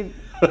 He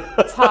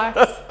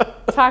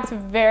talked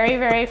very,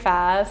 very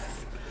fast.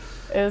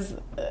 It was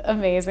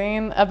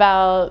amazing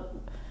about.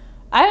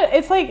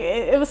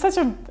 It was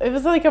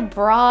like a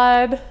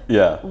broad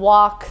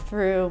walk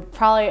through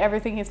probably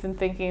everything he's been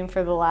thinking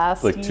for the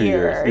last like 2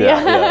 year. years.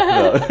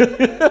 Yeah.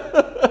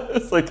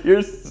 It's like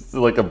here's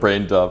like a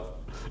brain dump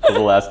for the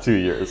last 2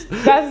 years.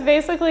 That's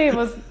basically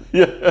was.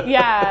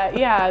 That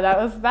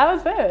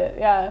was it.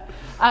 Yeah.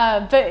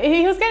 But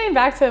he was getting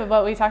back to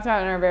what we talked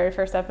about in our very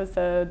first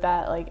episode,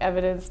 that like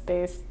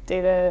evidence-based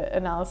data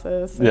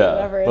analysis.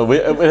 Whatever. But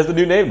it has a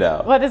new name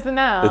now. What is it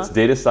now? It's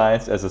data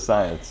science as a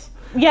science.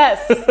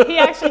 Yes,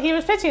 he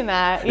was pitching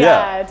that.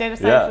 Yeah, data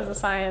science as a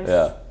science.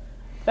 Yeah.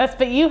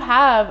 But you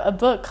have a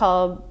book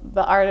called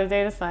The Art of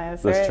Data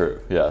Science, right? That's true,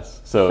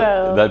 yes. So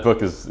that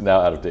book is now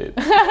out of date.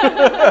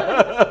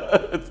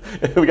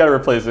 We got to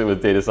replace it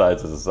with data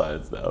science as a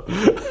science now.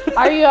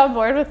 Are you on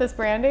board with this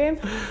branding?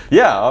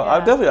 Yeah.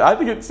 I'm definitely. I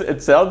think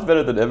it sounds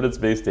better than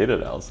evidence-based data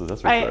analysis.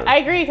 That's for sure. I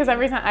agree, because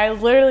every time I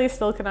literally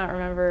still cannot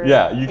remember.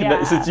 Yeah, you can.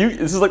 Yeah. Since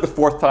this is like the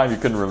fourth time you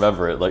couldn't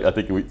remember it. Like I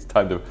think it's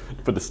time to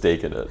put the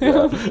stake in it.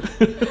 Yeah.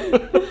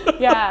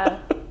 Yeah.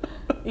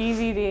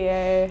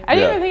 EVDA. I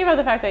didn't even think about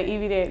the fact that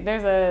EVDA,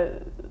 there's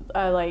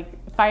a like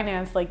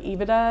finance, like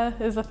EBITDA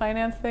is a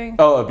finance thing.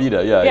 Oh,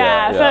 EBITDA,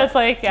 yeah. So it's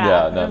like,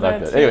 no, not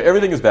good. Anyway,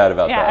 everything is bad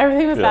about that. Yeah,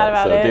 everything was bad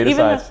about it. Data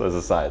science as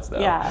a science now.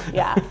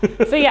 Yeah.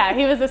 So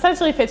he was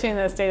essentially pitching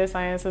this data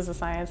science as a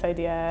science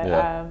idea.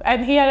 Yeah.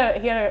 And he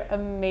had an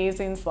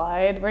amazing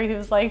slide where he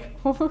was like,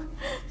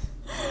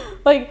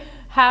 like,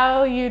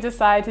 how you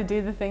decide to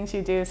do the things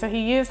you do. So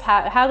he used,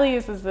 Hadley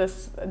uses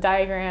this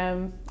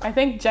diagram. I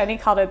think Jenny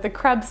called it the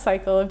Krebs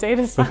cycle of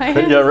data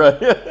science. Yeah, right.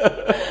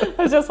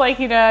 It's just like,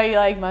 you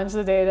like munch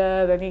the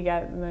data, then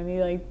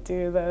you like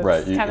do the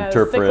kind of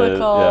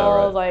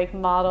cyclical, like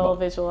model,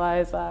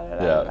 visualize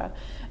that.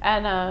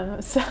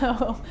 And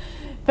so,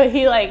 but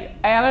he I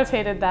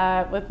annotated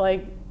that with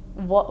like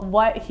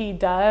what he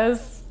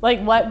does,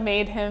 like what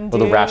made him do.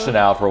 Well, the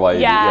rationale for why.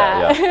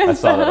 I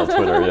saw that on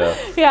Twitter. Yeah.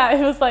 Yeah,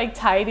 it was like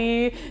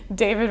tidy.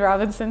 David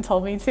Robinson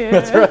told me to.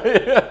 That's right.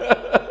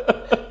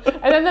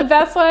 And then the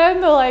best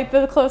one,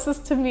 the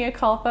closest to mea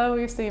culpa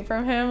we've seen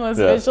from him was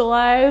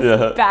visualize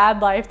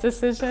bad life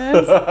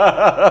decisions.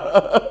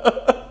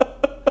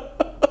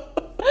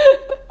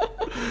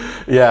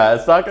 Yeah,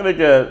 it's not gonna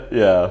get.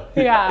 Yeah.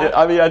 Yeah.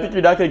 I mean, I think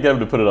you're not gonna get him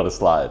to put it on a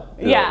slide.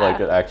 Yeah. Like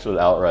an actual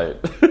outright.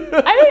 I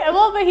think.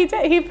 Well, but he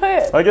did. He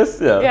put. I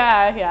guess.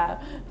 Yeah. Yeah.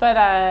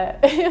 But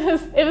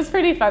it was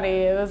pretty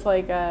funny. It was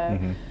like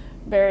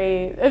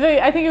very.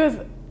 I think it was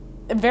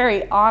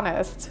very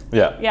honest.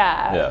 Yeah.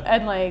 Yeah.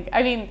 And like,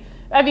 I mean,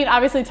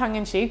 obviously tongue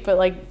in cheek, but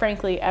like,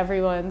 frankly,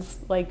 everyone's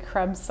like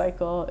Krebs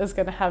cycle is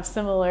going to have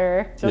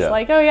similar,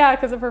 like, oh yeah,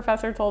 because a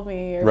professor told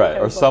me,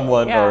 or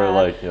someone, or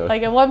like,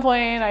 like at one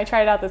point I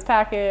tried out this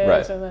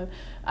package, and then,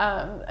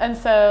 and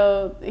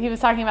so he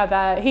was talking about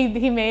that.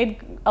 He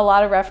made a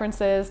lot of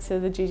references to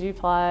the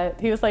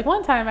ggplot. He was like,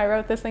 one time I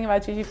wrote this thing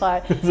about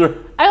ggplot.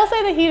 I will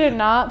say that he did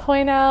not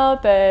point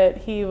out that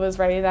he was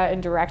writing that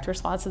in direct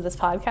response to this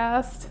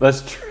podcast.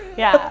 That's true.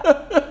 Yeah.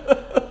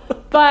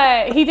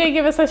 But he did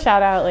give us a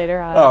shout out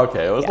later on. Oh,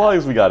 okay. Well, as long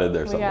as we got in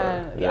there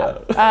somewhere.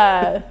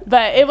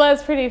 But it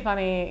was pretty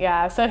funny.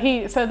 Yeah.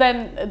 So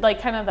then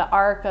like kind of the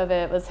arc of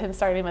it was him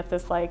starting with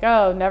this like,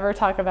 oh, never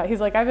talk about.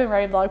 He's like, I've been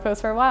writing blog posts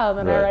for a while,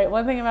 and then I write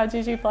one thing about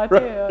ggplot too.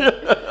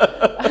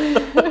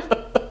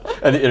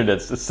 And the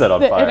internet's just set on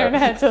fire. The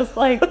internet just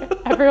like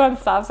everyone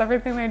stops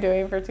everything they're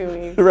doing for 2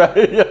 weeks.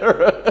 Right. Yeah.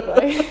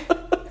 Right.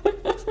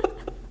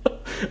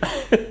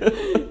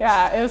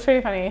 Yeah, it was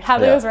pretty funny.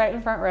 Hadley was right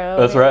in front row.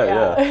 That's right.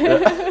 Yeah.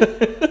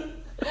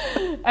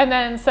 And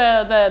then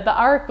so the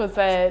arc was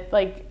that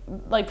like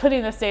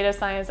putting this data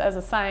science as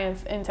a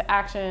science into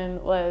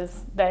action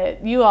was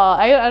that you all,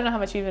 I don't know how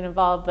much you've been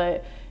involved,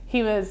 but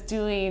he was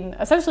doing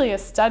essentially a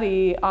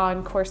study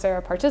on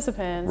Coursera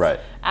participants,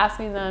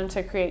 asking them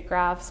to create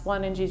graphs,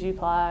 one in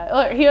ggplot.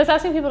 Or he was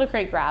asking people to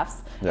create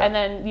graphs, and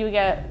then you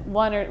get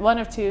one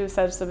of two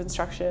sets of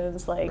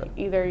instructions, like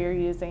either you're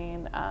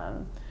using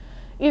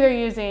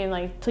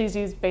like, please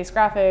use base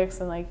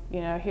graphics, and like,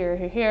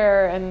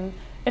 here, and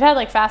it had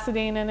like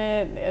faceting in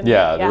it. And,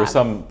 there were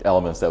some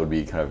elements that would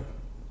be kind of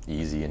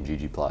easy in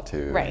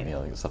ggplot2,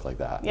 and, stuff like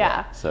that.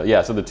 Yeah. So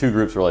the two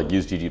groups were like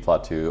use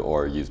ggplot2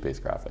 or use base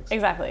graphics.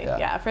 Exactly.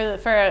 Yeah.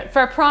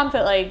 For a prompt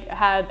that like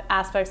had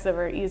aspects that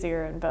were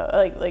easier and both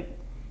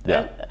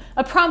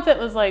a prompt that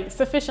was like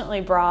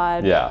sufficiently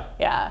broad. Yeah.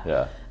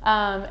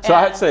 So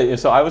I had to say,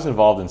 so I was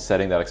involved in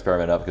setting that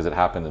experiment up because it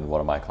happened in one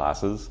of my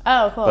classes.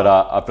 Oh, cool. But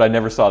I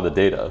never saw the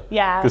data.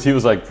 Yeah. Because he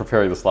was like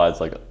preparing the slides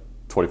like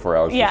 24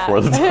 hours before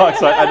the talk,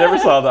 so I never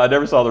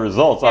saw the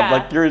results. I'm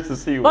like curious to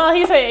see. Well,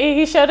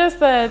 he showed us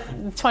the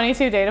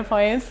 22 data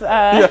points.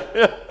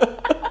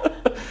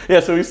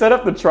 So we set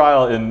up the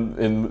trial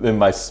in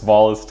my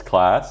smallest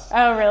class.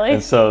 Oh, really?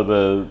 And so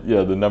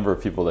the number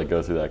of people that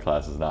go through that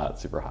class is not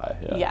super high.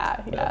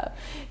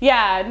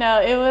 Yeah. No,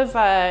 it was.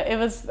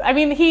 I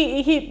mean,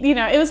 he.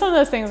 It was one of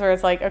those things where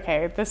it's like,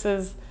 okay, this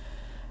is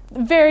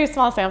very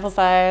small sample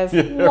size,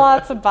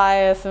 lots of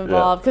bias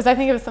involved, because I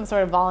think it was some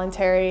sort of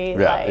voluntary.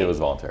 Yeah, it was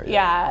voluntary.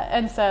 Yeah,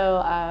 and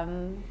so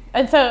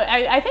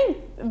I think,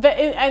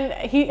 and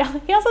he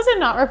also did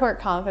not report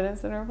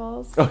confidence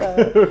intervals. So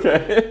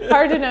okay.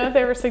 Hard to know if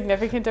there were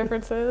significant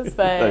differences,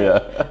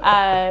 but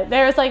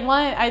there was like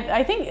one.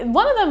 I think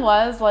one of them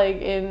was like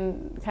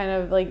in kind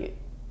of like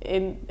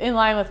in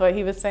line with what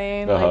he was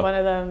saying. Like one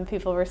of them,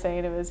 people were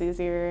saying it was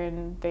easier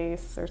in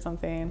base or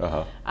something.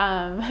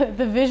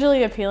 The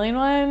visually appealing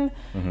one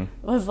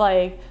was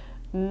like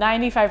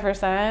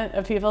 95%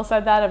 of people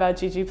said that about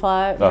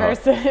ggplot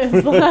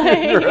versus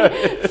like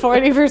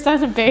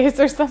 40% of base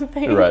or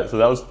something. Right. So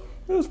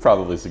it was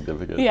probably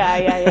significant.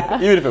 Yeah.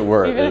 Even if it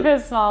were. Even if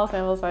it's small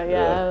sample size,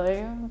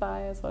 like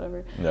bias,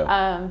 whatever.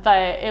 No.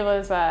 But it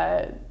was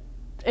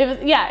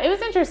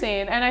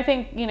interesting, and I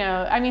think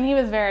I mean he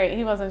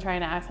wasn't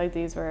trying to act like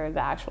these were the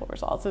actual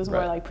results. It was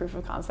more like proof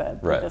of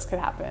concept that this could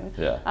happen.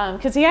 Yeah.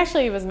 Because he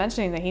actually was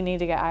mentioning that he needed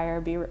to get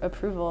IRB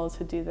approval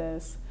to do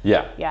this.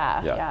 Yeah.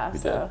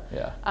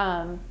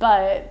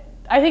 But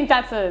I think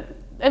that's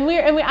and we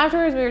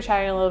afterwards we were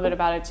chatting a little bit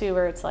about it too,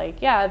 where it's like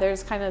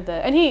there's kind of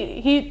the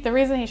the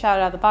reason he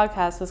shouted out the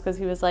podcast was because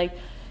he was like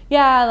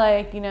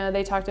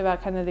they talked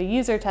about kind of the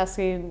user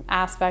testing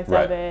aspect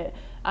of it.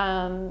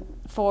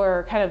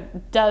 For kind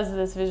of does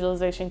this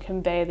visualization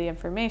convey the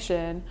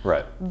information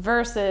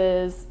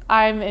versus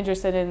I'm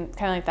interested in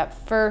kind of like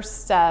that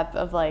first step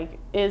of like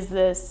is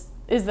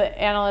the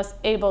analyst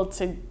able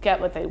to get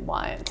what they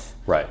want,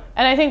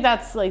 and I think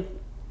that's like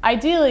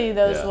ideally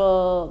those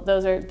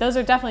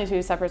are definitely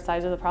two separate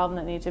sides of the problem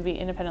that need to be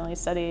independently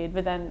studied,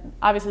 but then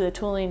obviously the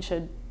tooling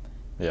should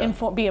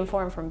be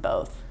informed from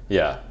both.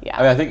 I mean,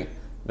 I think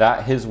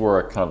that his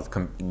work kind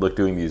of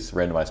doing these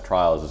randomized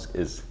trials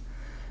is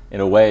in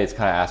a way, it's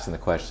kind of asking the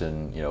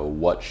question,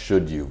 what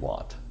should you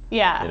want?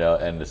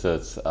 And so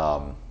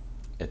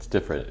it's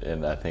different,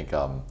 and I think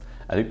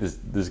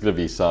there's going to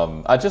be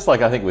some. Just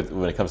like I think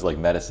when it comes to like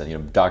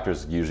medicine,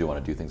 doctors usually want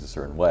to do things a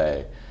certain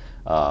way,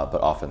 but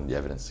often the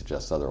evidence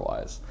suggests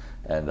otherwise,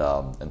 and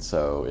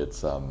so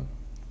it's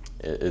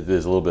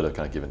there's a little bit of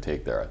kind of give and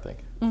take there, I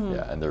think.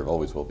 And there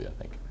always will be, I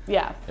think.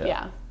 Yeah.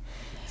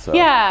 So.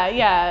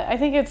 Yeah. I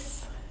think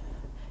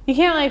you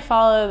can't like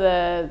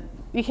follow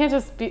you can't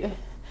just be.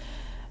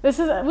 This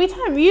is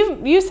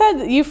you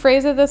said you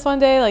phrased it this one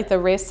day like the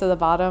race to the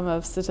bottom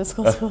of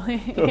statistical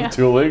tooling.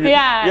 Tooling?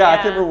 Yeah. I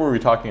can't remember what we were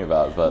talking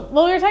about, but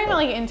well, we were talking about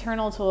like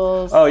internal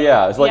tools. Oh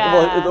yeah, it's like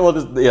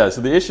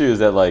so the issue is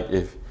that like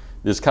if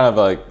there's kind of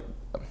like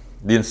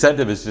the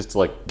incentive is just to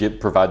like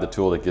provide the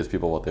tool that gives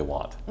people what they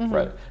want,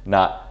 right?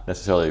 Not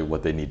necessarily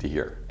what they need to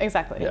hear.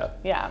 Exactly.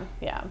 Yeah.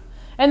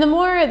 And the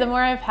more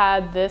I've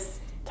had this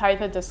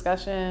type of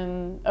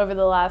discussion over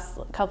the last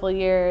couple of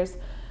years,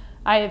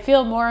 I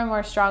feel more and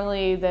more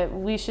strongly that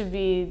we should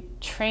be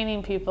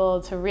training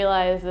people to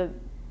realize that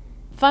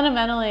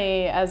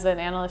fundamentally, as an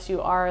analyst,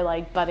 you are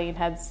like butting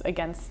heads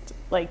against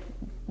like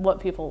what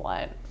people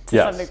want to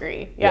some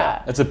degree.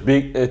 Yeah. It's at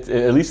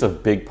least a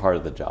big part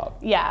of the job.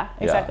 Yeah,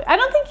 exactly. I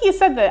don't think you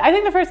said that. I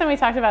think the first time we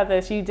talked about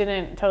this, you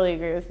didn't totally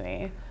agree with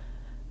me.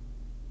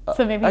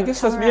 So maybe I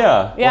guess that's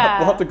We'll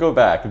have to go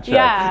back and check.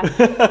 Yeah,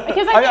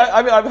 because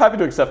I'm happy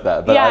to accept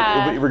that,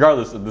 but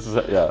regardless, this is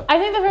I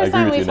think the first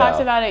time we talked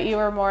about it, you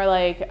were more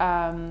like,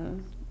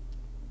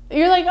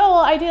 you're like, oh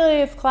well, ideally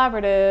it's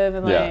collaborative,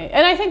 and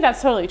and I think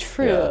that's totally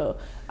true.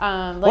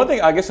 Yeah. One thing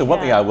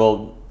I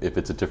will, if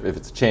it's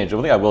a change,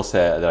 one thing I will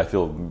say that I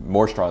feel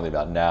more strongly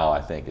about now,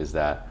 I think, is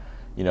that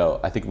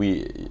I think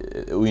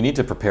we need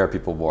to prepare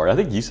people more. I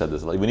think you said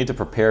this. Like, we need to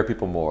prepare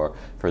people more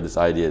for this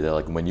idea that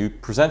like when you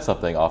present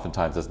something,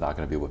 oftentimes it's not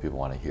going to be what people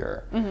want to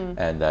hear,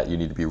 and that you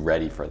need to be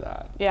ready for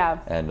that. Yeah.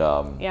 And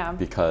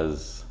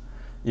because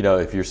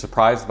if you're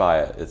surprised by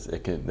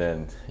it,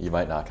 then you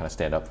might not kind of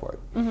stand up for it.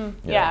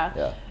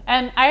 Yeah.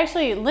 And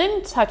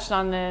Lynn touched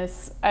on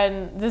this,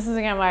 and this is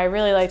again why I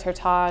really liked her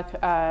talk.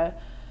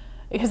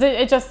 Because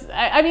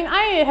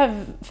I have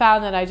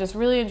found that I just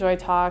really enjoy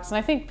talks, and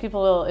I think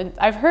people will.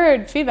 I've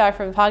heard feedback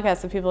from the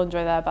podcast that people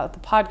enjoy that about the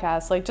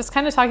podcast, like just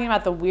kind of talking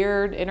about the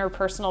weird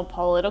interpersonal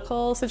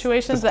political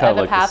situations that end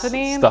up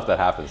happening. Stuff that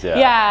happens,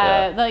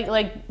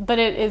 but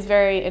it is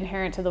very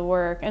inherent to the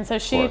work, and so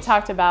she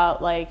talked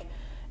about like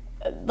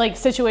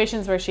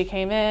situations where she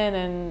came in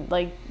and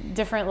like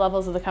different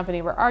levels of the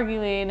company were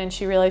arguing, and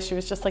she realized she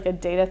was just like a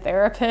data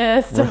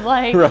therapist of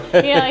like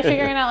like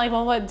figuring out like,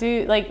 well, what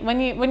do like when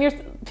you're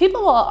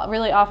people will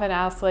really often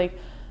ask like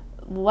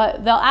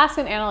what they'll ask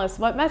an analyst,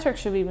 what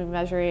metrics should we be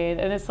measuring,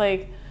 and it's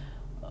like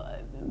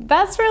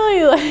that's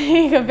really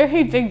like a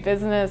very big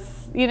business,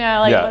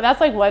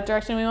 that's like what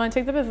direction we want to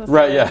take the business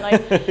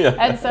in.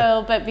 And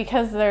so, but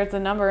because there's a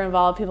number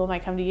involved, people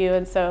might come to you,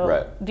 and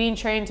so being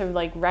trained to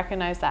like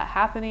recognize that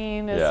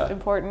happening is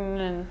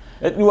important. And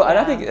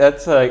I think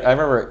that's like, I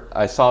remember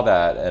I saw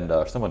that, and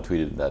someone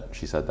tweeted that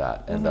she said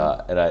that, and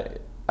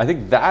I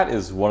think that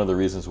is one of the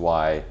reasons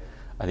why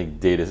I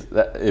think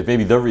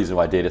maybe the reason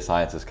why data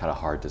science is kind of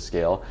hard to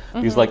scale,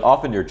 because like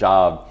often your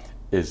job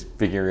is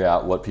figuring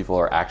out what people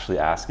are actually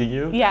asking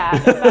you. Yeah,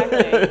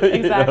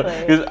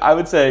 exactly. Because I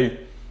would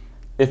say,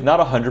 if not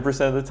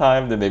 100% of the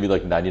time, then maybe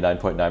like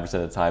 99.9%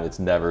 of the time, it's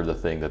never the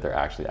thing that they're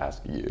actually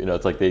asking you.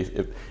 It's like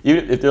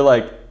even if they're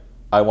like,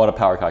 I want a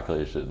power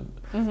calculation,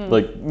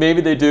 like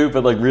maybe they do,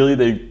 but like really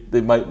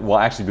they might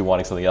actually be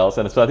wanting something else.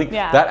 And so I think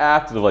that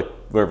act of like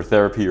whatever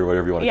therapy or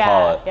whatever you want to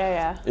call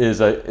it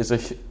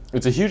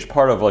is a huge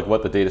part of like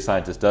what the data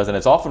scientist does, and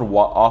it's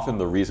often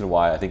the reason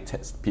why I think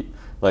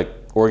like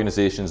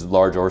organizations,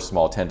 large or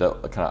small, tend to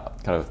kind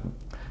of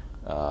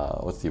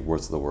what's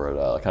the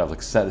word? Kind of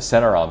like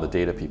center on the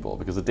data people,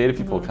 because the data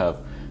people kind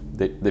of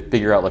they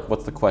figure out like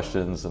what's the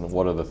questions and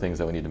what are the things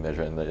that we need to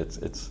measure, and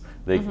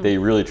they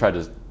really try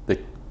to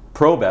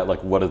probe at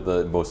like what are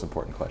the most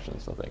important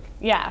questions, I think.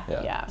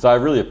 Yeah. So I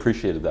really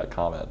appreciated that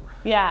comment.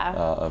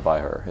 By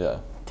her. Yeah.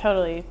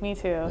 Totally. Me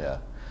too.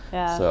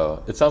 Yeah.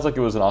 So it sounds like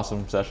it was an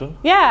awesome session.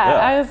 Yeah.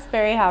 I was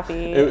very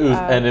happy. It was,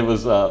 and it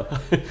was. So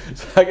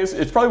I guess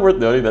it's probably worth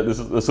noting that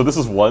this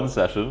is one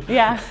session.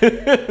 Yeah.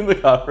 In the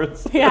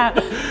conference. Yeah.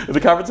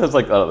 The conference has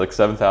like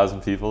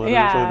 7,000 people in it or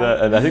something like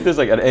that, and I think there's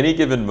like at any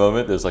given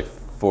moment there's like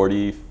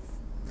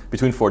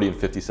between 40 and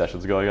 50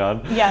 sessions going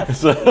on. Yes.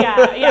 So.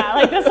 Yeah.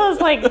 Like this was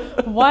like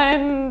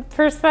 1%.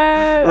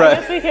 I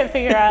guess we can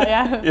figure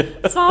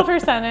out. Small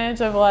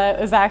percentage of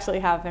what is actually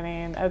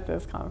happening at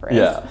this conference.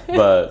 Yeah,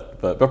 but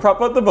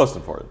the most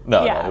important.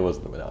 No, it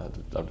wasn't. No,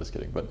 I'm just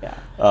kidding. But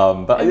I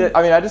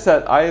mean,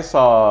 I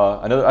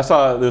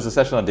saw there's a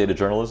session on data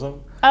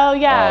journalism. Oh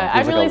yeah,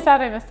 I'm really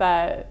sad I missed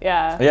that.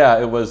 Yeah.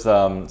 Yeah, it was.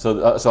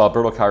 So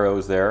Alberto Cairo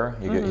was there.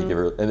 He gave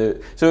her,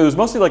 so it was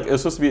mostly like it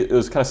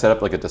was kind of set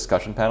up like a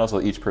discussion panel.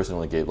 So each person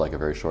only gave like a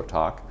very short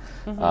talk,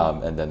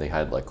 and then they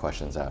had like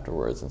questions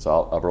afterwards. And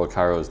so Alberto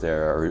Cairo was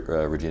there,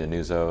 Regina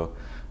Nuzzo,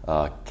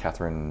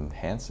 Catherine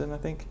Hansen, I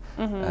think,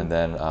 and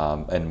then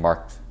and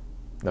Mark.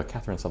 No,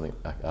 Catherine something.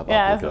 I'll look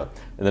it up.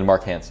 And then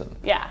Mark Hansen.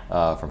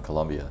 From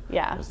Columbia.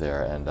 Was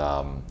there, and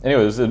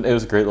anyway, it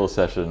was a great little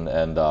session,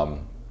 and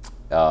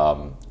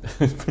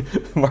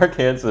Mark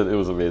Hansen, it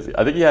was amazing.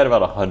 I think he had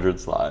about 100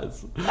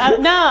 slides. No,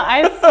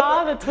 I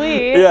saw the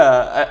tweet.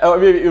 Yeah, I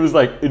mean, it was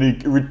like a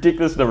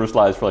ridiculous number of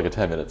slides for like a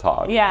 10-minute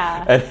talk.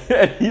 Yeah.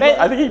 And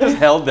I think he just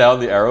held down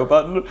the arrow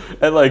button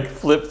and like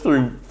flipped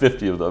through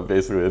 50 of them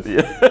basically at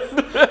the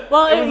end.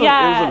 Well, it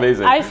was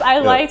amazing. I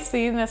liked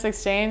seeing this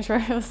exchange where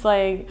it was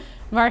like,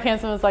 Mark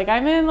Hansen was like,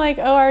 I'm in like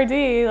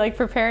ORD, like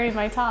preparing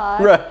my talk.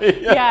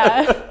 Right.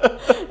 Yeah.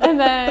 And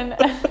then,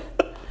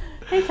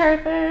 hey,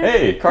 Karthik.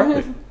 Hey,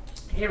 Karthik.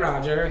 Hey,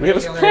 Roger. We have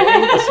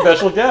a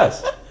special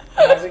guest.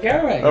 How's it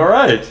going? All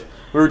right.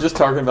 We were just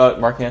talking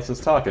about Mark Hansen's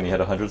talk, and he had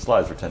 100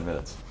 slides for 10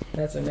 minutes.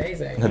 That's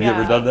amazing. Have you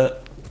ever done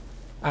that?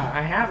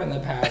 I have in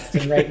the past,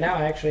 and right now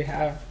I actually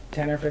have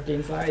 10 or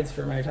 15 slides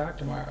for my talk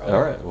tomorrow.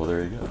 All right. Well,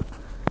 there you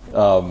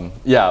go.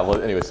 Yeah.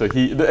 Well, anyway, so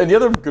and the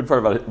other good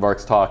part about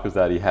Mark's talk was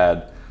that he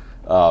had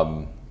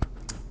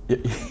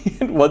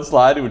one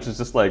slide which is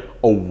just like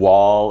a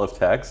wall of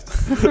text.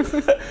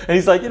 And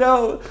he's like,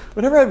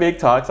 whenever I make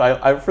talks,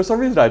 I for some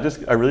reason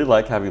I really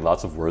like having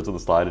lots of words on the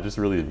slide. It just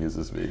really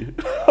amuses me.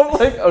 I'm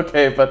like,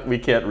 okay, but we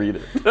can't read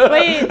it.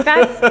 Wait,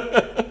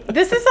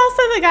 this is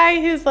also the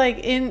guy who's like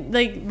in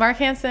like Mark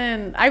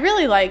Hansen. I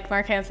really like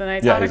Mark Hansen. I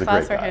taught a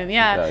class for him.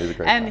 Yeah, he's a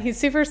great and guy. He's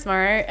super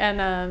smart. And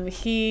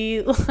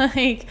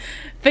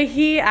but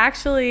he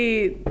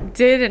actually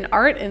did an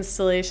art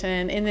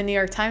installation in the New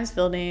York Times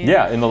building.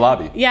 Yeah, in the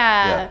lobby.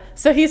 Yeah.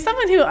 So he's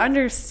someone who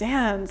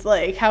understands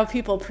like how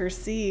people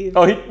perceive.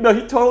 Oh, he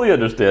totally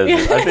understands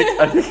it. I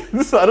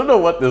think I don't know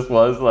what this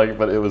was like,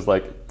 but it was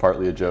like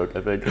partly a joke,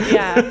 I think.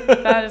 Yeah,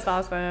 that is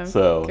awesome.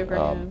 So good for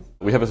him.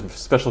 We have a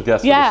special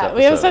guest. Yeah, for this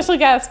we have a episode. special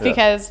guest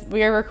because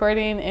we are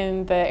recording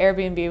in the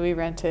Airbnb we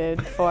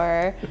rented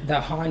for. The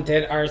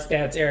haunted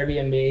Arstad's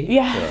Airbnb.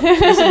 Yeah.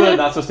 This is the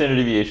Not So Standard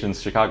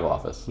Deviation's Chicago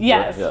office.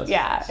 Yes. Right?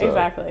 Yeah. So,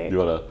 Exactly. You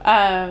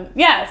wanna?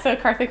 Yeah. So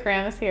Karthik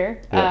Ram is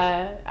here.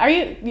 Yes. Are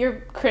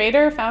you're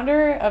creator,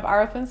 founder of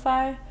Our Open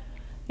Sci?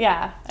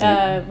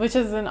 Yeah. Which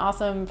is an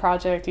awesome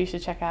project you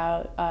should check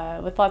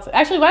out. With lots.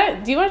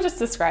 Actually, do you want to just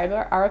describe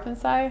Our Open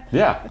Sci?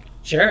 Yeah.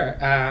 Sure.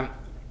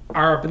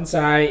 Our Open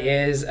Sci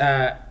is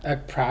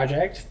a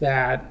project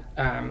that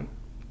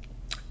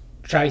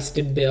tries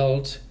to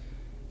build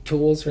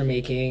tools for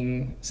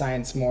making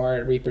science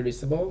more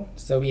reproducible.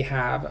 So we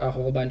have a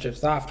whole bunch of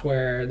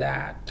software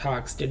that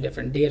talks to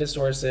different data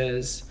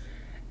sources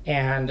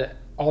and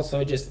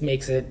also just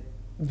makes it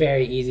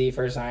very easy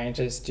for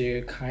scientists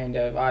to kind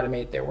of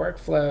automate their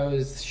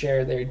workflows,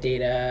 share their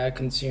data,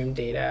 consume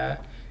data,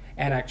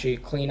 and actually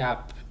clean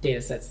up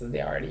data sets that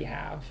they already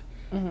have.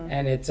 Mm-hmm.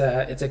 And it's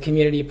a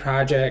community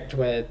project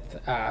with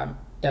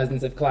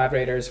dozens of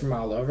collaborators from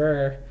all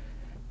over.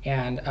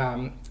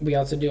 And we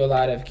also do a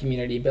lot of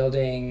community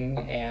building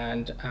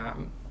and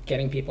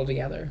getting people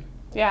together.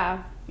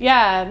 Yeah.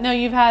 Yeah. No,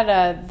 you've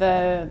had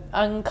the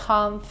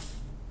Unconf.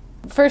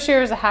 First year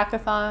was a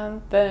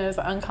hackathon, then it was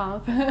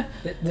Unconf.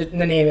 The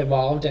name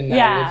evolved, and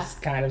now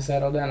we've kind of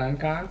settled on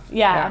Unconf.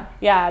 Yeah.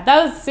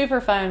 That was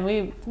super fun.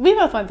 We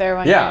both went there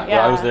one year.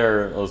 Yeah, I was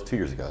there. It was 2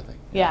 years ago, I think.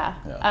 Yeah.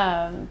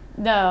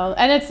 No,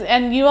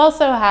 and you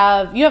also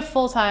have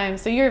full time,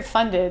 so you're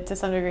funded to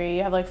some degree.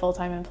 You have like full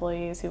time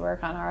employees who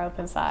work on Our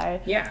Open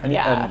Sci. Yeah.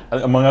 And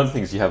among other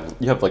things, you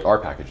have like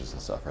art packages and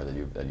stuff, right?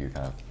 That you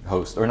kind of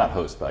host, or not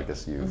host, but I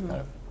guess you kind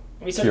of.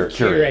 We sort of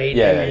curate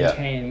and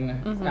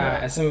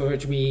maintain, some of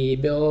which we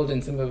build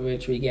and some of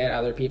which we get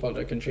other people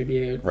to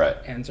contribute, right?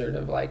 And sort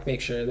of like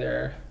make sure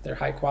they're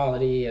high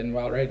quality and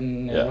well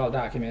written and well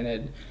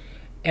documented.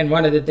 And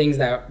one of the things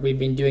that we've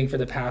been doing for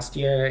the past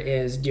year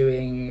is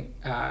doing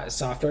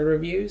software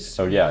reviews.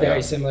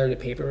 Very similar to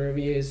paper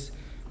reviews.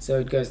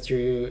 So it goes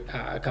through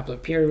a couple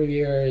of peer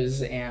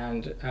reviewers,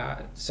 and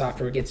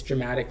software gets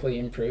dramatically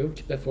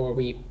improved before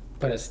we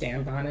put a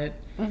stamp on it.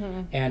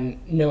 Mm-hmm.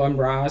 And Noam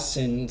Ross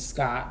and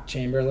Scott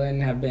Chamberlain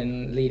have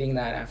been leading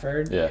that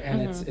effort,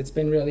 and it's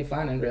been really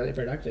fun and really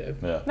productive.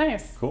 Yeah.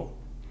 Nice. Cool.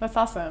 That's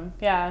awesome.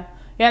 Yeah.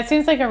 It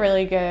seems like a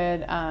really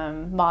good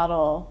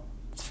model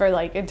for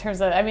like in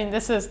terms of. I mean, I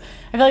feel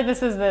like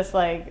this is this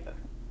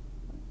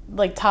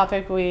like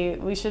topic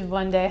we should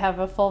one day have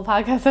a full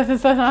podcast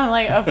episode on,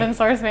 like open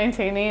source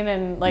maintaining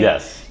and like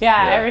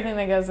everything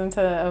that goes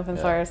into open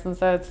source. And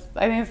so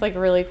I think it's like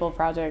a really cool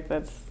project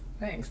that's.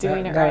 Thanks.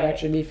 Doing that it right. would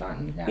actually be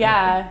fun.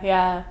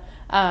 Yeah.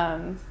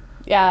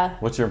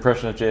 What's your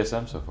impression of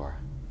JSM so far?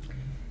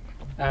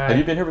 Have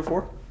you been here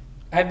before?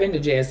 I've been to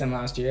JSM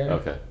last year.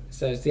 Okay.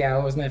 So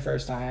Seattle was my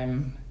first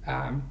time.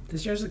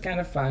 This year's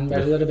kind of fun,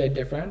 but a little bit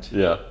different.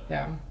 Yeah.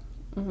 Yeah.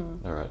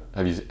 Mm-hmm. All right.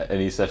 Have you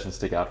any sessions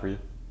stick out for you?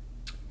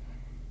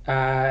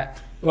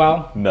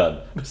 Well,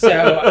 none.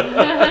 So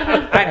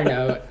I don't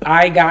know.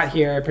 I got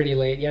here pretty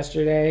late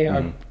yesterday,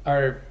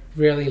 or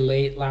really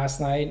late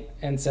last night,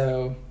 and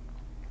so.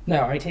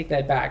 No, I take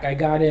that back. I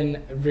got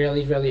in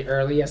really, really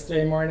early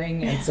yesterday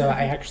morning, and so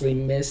I actually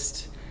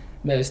missed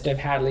most of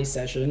Hadley's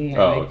session.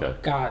 And I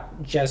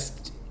got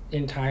just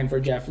in time for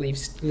Jeff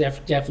Leake's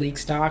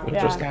talk,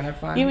 which was kind of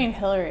fun. You mean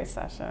Hillary's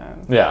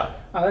session? Yeah.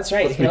 Oh, that's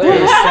right.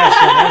 Hillary's session.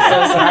 I'm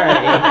so sorry.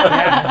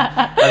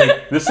 Yeah. I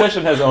think this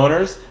session has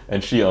owners,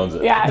 and she owns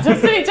it. Yeah,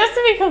 just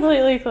to be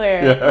completely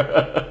clear.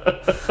 Yeah.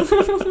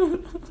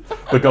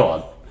 But go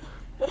on.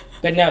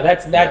 But no,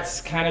 that's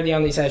kind of the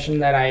only session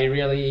that I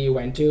really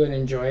went to and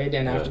enjoyed.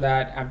 And after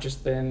that, I've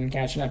just been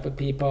catching up with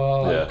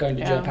people, going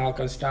to Joe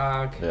Palco's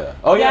talk. Yeah.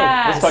 Oh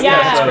yeah. Let's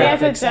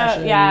talk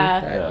session.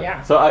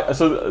 Yeah.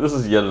 So this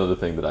is yet another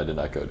thing that I did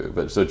not go to.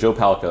 But so Joe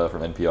Palca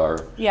from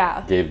NPR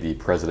gave the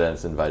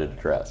president's invited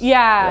address.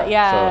 Yeah.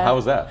 So how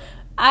was that?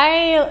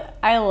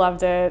 I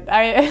loved it.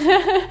 I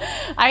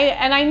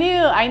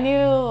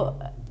knew,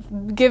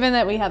 given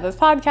that we had this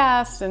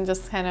podcast and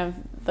just kind of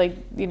like,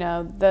 you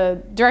know,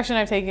 the direction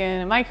I've taken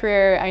in my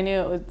career, I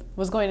knew it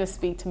was going to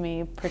speak to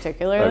me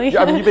particularly.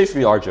 I mean, you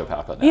basically are Joe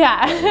Palca now.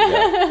 Yeah.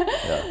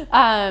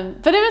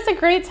 But it was a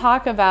great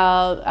talk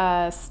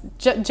about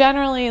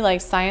generally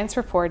like science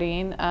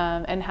reporting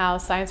and how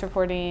science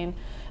reporting,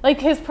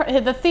 like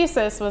the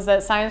thesis was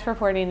that science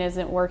reporting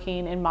isn't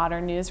working in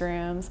modern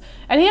newsrooms,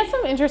 and he had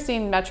some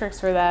interesting metrics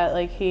for that.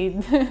 Like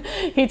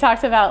he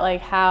talked about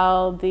like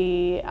how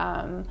the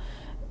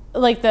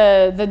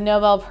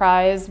Nobel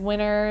Prize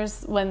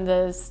winners, when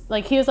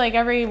he was like,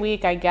 every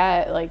week I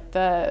get like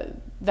the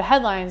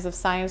headlines of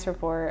Science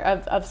Report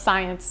of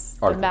Science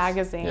the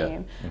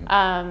magazine.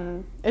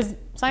 Is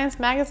Science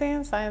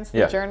Magazine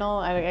the journal?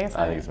 I think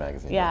it's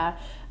magazine. Yeah.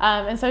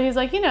 And so he's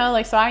like, you know,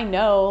 like, so I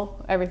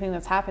know everything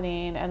that's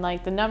happening, and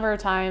like the number of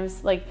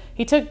times, like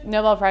he took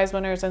Nobel Prize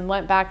winners and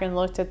went back and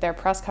looked at their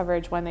press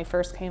coverage when they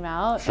first came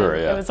out. Sure.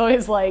 It was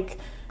always like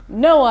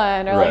no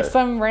one, or like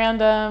some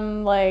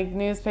random like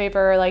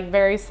newspaper, like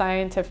very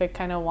scientific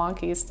kind of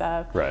wonky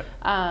stuff. Right.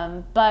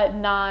 But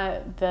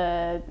not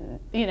the,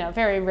 you know,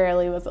 very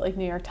rarely was it like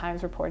New York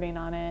Times reporting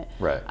on it.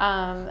 Right.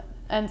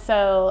 And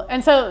so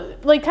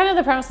like kind of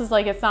the premise is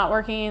like it's not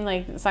working,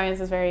 like science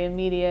is very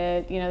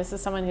immediate. You know, this is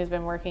someone who's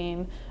been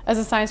working as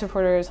a science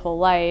reporter his whole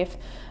life.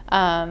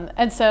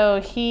 And so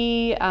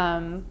he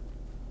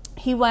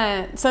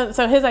went,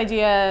 so his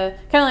idea,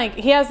 kind of like,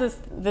 he has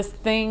this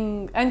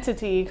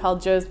entity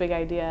called Joe's Big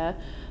Idea.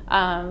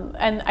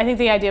 And I think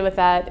the idea with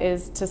that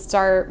is to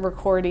start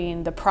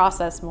recording the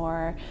process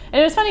more. And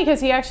it was funny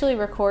because he actually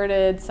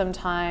recorded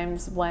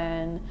sometimes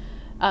when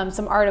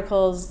some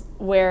articles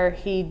where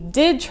he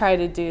did try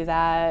to do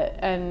that,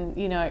 and,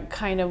 you know, it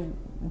kind of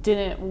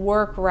didn't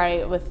work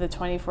right with the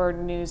 24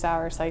 news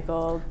hour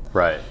cycle.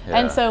 Right. Yeah.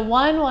 And so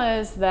one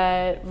was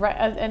that,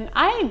 and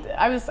I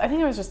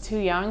think I was just too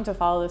young to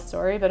follow this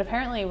story, but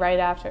apparently right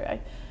after,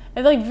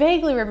 I like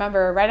vaguely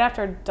remember right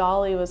after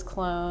Dolly was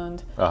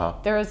cloned,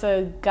 there was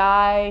a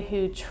guy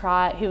who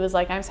was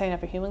like, I'm setting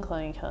up a human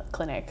cloning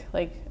clinic.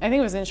 Like, I think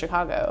it was in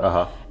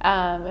Chicago.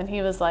 And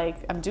he was like,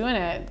 I'm doing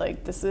it.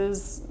 Like, this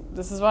is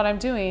what I'm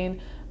doing.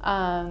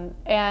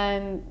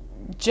 And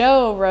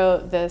Joe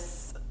wrote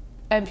this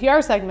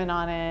NPR segment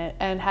on it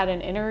and had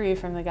an interview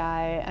from the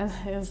guy, and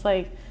it was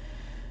like,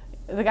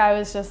 the guy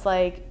was just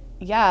like,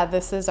 yeah,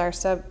 this is our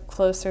step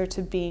closer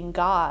to being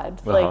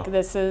God. Like,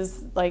 this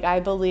is like, I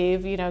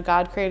believe, you know,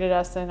 God created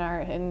us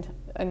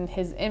in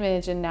his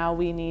image, and now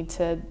we need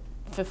to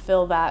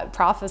fulfill that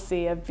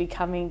prophecy of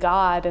becoming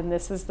God, and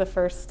this is the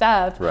first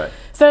step. Right.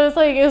 So it's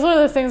like, it was one of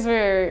those things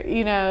where,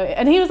 you know,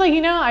 and he was like,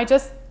 you know, I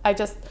just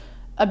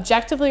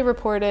objectively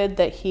reported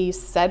that he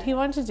said he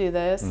wanted to do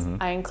this.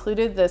 I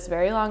included this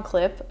very long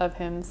clip of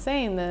him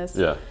saying this.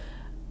 Yeah.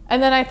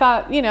 And then I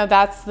thought, you know,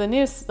 that's the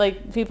news,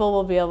 like, people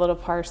will be able to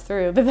parse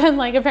through. But then,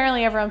 like,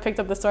 apparently everyone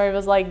picked up the story,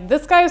 was like,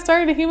 this guy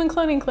started a human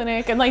cloning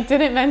clinic, and, like,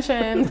 didn't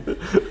mention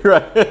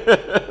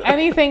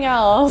anything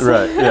else.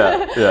 Right,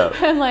 yeah.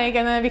 And, like,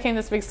 and then it became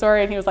this big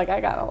story, and he was like, I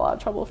got in a lot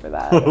of trouble for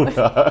that.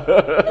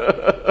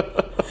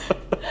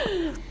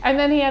 And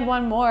then he had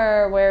one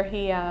more where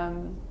he,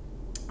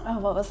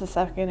 what was the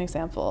second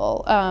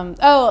example?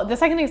 The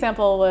second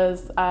example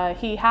was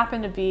he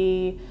happened to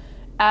be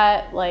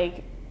at,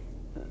 like,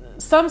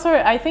 some sort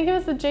of, I think it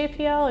was the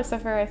JPL,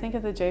 except for I think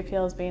of the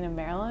JPL as being in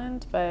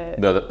Maryland, but...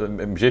 No, the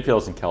JPL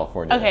is in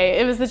California. Okay,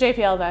 it was the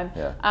JPL then.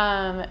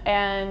 Yeah.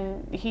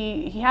 And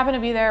he happened to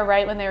be there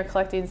right when they were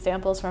collecting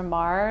samples from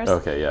Mars.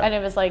 Okay, yeah. And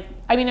it was like,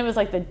 I mean, it was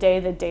like the day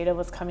the data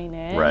was coming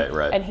in.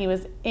 Right. And he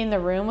was in the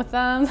room with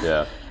them.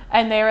 Yeah.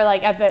 And they were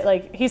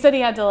like, he said he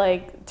had to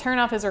like turn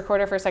off his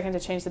recorder for a second to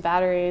change the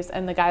batteries,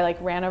 and the guy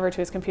like ran over to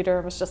his computer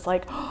and was just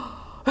like...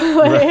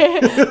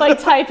 like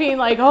typing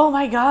like, oh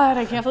my God,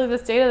 I can't believe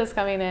this data that's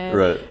coming in.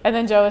 Right. And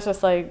then Joe was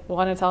just like,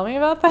 want to tell me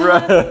about that?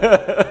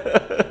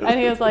 Right. And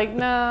he was like,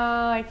 no,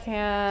 I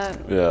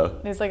can't. Yeah.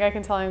 He's like, I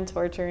can tell I'm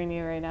torturing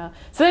you right now.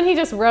 So then he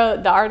just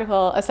wrote the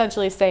article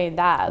essentially saying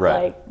that,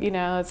 like, you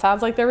know, it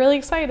sounds like they're really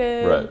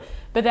excited. Right.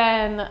 But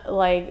then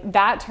like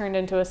that turned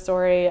into a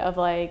story of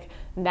like,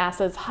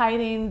 NASA's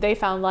hiding, they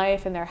found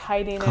life and they're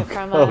hiding it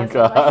from us. Oh,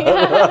 God.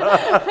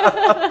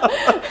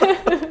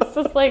 It's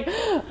just like,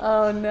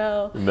 oh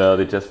no. No,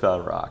 they just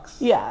found rocks.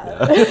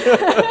 Yeah.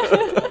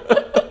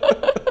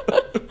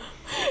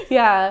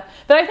 Yeah,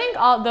 but I think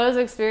all those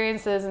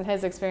experiences and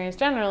his experience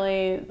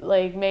generally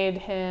like made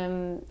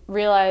him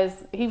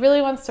realize he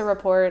really wants to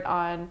report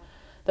on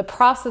the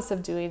process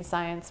of doing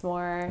science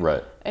more.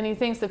 Right. And he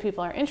thinks that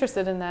people are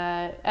interested in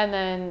that, and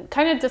then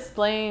kind of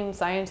displaying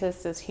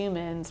scientists as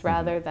humans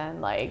rather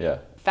than like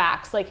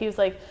facts. Like he was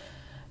like,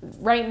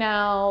 right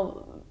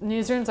now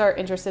newsrooms are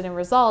interested in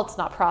results,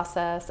 not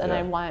process, and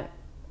I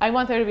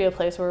want there to be a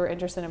place where we're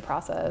interested in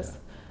process.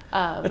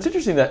 It's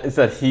interesting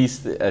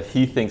that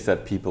he thinks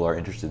that people are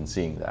interested in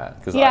seeing that,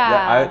 because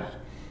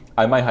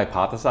I might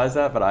hypothesize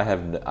that, but I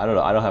don't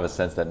know. I don't have a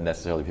sense that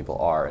necessarily people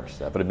are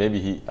interested in that, but maybe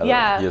he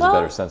has a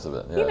better sense of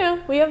it. Yeah. You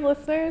know, we have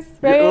listeners,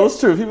 right? Yeah, well, that's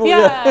true. People,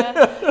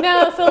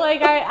 No, so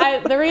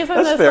like the reason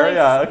that's this fair,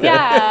 like,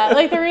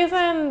 like the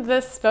reason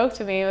this spoke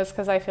to me was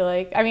because I feel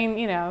like, I mean,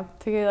 you know,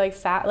 to get like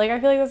like I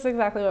feel like that's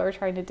exactly what we're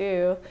trying to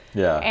do.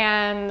 Yeah.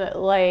 And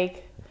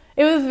like,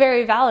 it was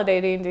very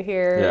validating to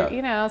hear,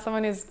 you know,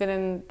 someone who's been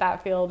in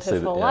that field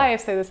his whole life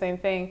say the same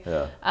thing.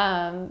 Yeah.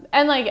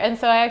 And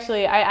so I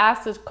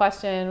asked this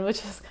question,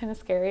 which is kind of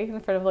scary in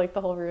front of like the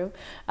whole room,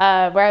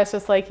 where I was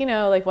just like, you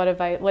know, like what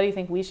do you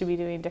think we should be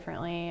doing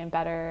differently and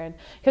better? And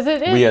because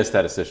it is, we as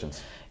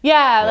statisticians.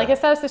 Yeah, like as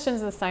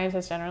statisticians and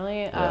scientists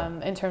generally,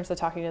 in terms of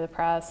talking to the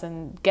press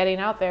and getting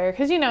out there,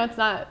 because you know, it's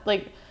not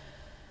like,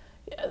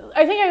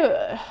 I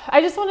think I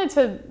just wanted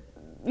to,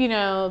 you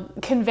know,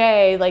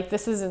 convey like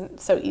this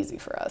isn't so easy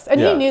for us, and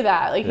he knew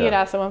that. Like he had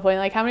asked at one point,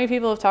 like, how many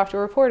people have talked to a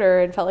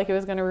reporter and felt like it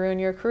was going to ruin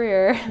your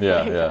career?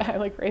 I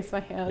like raised my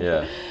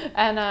hand.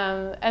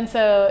 And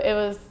so it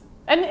was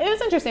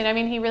interesting. I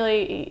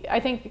mean,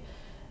 I think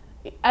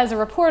as a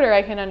reporter,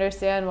 I can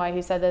understand why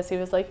he said this. He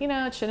was like, you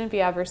know, it shouldn't be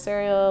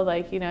adversarial.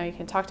 Like, you know, you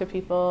can talk to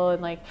people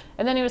and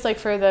then he was like,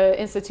 for the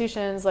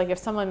institutions, like if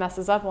someone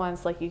messes up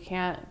once, like you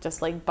can't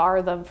just like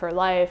bar them for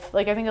life.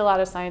 Like I think a lot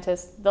of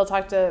scientists, they'll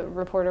talk to a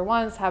reporter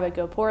once, have it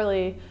go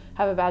poorly,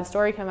 have a bad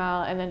story come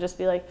out, and then just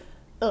be like,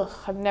 ugh,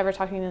 I'm never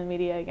talking to the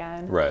media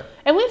again. Right.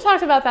 And we've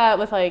talked about that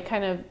with like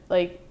kind of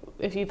like,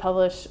 if you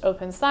publish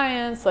open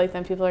science, like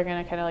then people are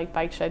going to kind of like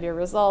bike shed your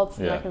results,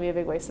 and that can be a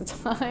big waste of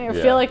time or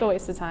feel like a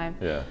waste of time.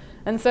 Yeah.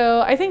 And so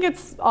I think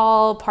it's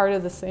all part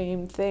of the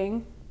same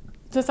thing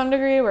to some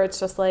degree, where it's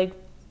just like,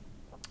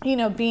 you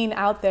know, being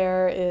out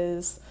there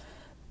is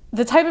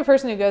the type of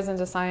person who goes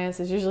into science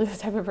is usually the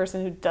type of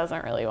person who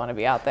doesn't really want to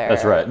be out there.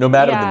 That's right. No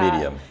matter the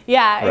medium.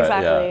 Yeah,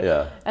 exactly.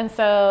 Yeah. And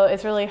so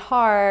it's really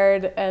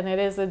hard, and it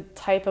is a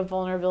type of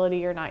vulnerability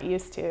you're not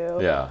used to.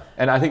 Yeah.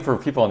 And I think for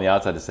people on the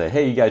outside to say,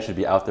 hey, you guys should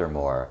be out there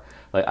more,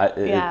 like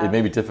it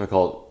may be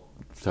difficult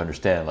to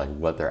understand like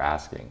what they're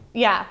asking.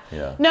 Yeah.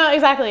 No,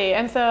 exactly.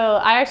 And so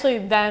I actually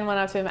then went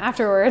up to him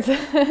afterwards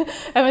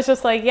and was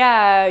just like,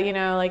 yeah, you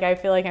know, like I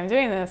feel like I'm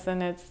doing this,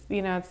 and it's,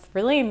 you know, it's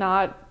really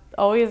not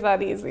always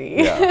that easy.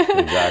 Yeah,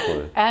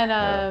 exactly.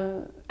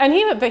 And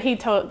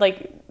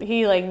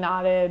he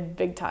nodded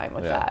big time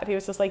with that. He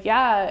was just like,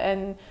 yeah,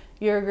 and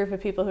you're a group of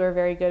people who are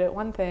very good at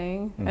one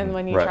thing, and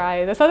when you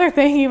try this other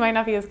thing, you might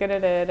not be as good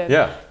at it. And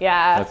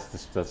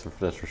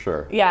that's for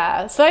sure.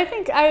 Yeah, so I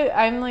think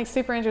I'm like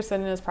super interested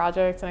in his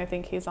project, and I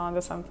think he's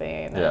onto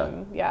something.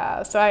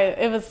 So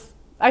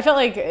I felt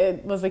like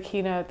it was a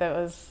keynote that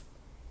was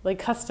like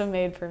custom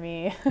made for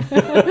me.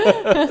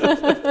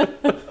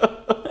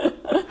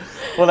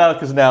 Well,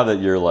 now that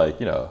you're like,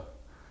 you know,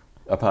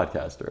 a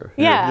podcaster,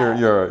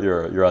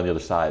 you're on the other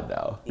side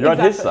now. You're on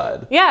his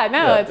side.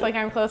 It's like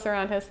I'm closer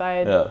on his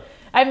side. Yeah.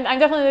 I'm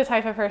definitely the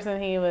type of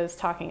person he was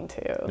talking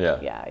to.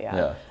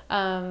 Yeah.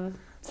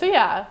 So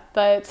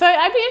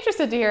I'd be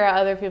interested to hear how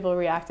other people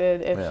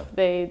reacted if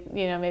they,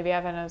 you know, maybe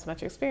haven't had as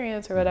much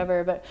experience or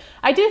whatever. But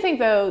I do think,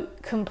 though,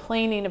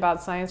 complaining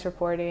about science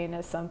reporting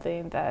is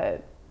something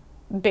that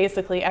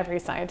basically every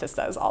scientist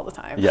does all the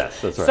time. Yes,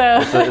 that's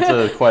right.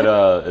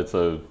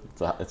 So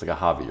it's like a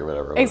hobby or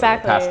whatever.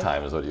 Exactly.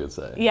 Pastime is what you would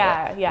say.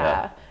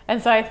 Yeah.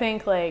 And so I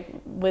think like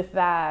with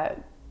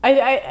that,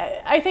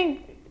 I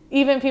think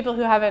even people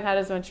who haven't had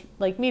as much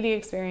like media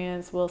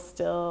experience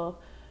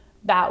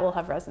that will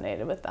have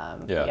resonated with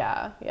them.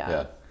 Yeah.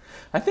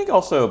 I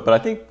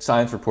think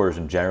science reporters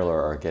in general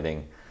are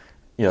getting,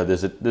 you know,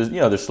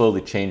 they're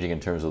slowly changing in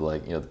terms of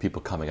like, you know, the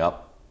people coming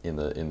up in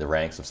the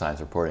ranks of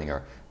science reporting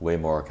are way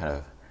more kind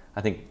of,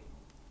 I think,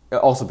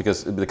 also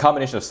because the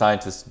combination of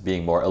scientists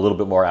being a little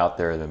bit more out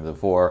there than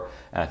before,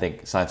 and I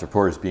think science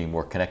reporters being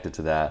more connected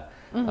to that.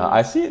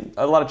 I see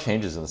a lot of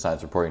changes in the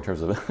science reporting in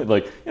terms of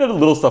like, you know, the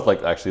little stuff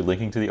like actually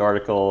linking to the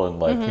article and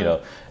like, you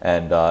know,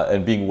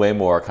 and being way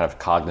more kind of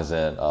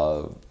cognizant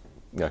of,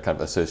 you know, kind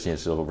of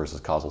associational versus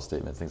causal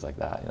statements, things like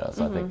that. You know,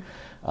 so I think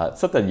it's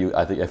something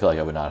I feel like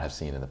I would not have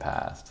seen in the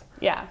past.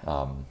 Yeah.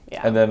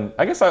 And then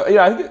I guess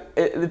I think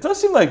it does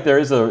seem like there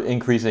is an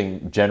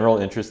increasing general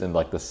interest in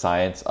like the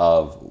science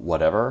of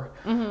whatever,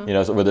 you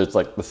know, so whether it's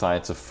like the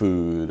science of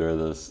food or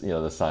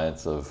the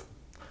science of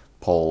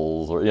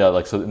polls or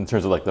like, so in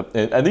terms of like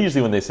and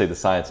usually when they say the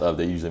science of,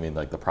 they usually mean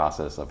like the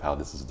process of how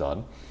this is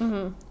done.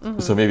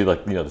 So maybe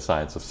like, you know, the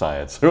science of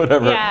science or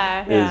whatever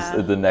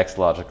is the next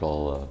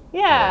logical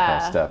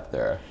kind of step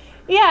there.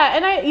 Yeah,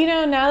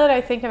 and now that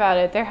I think about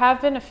it, there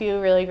have been a few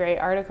really great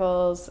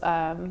articles,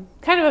 kind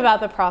of about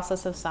the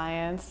process of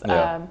science.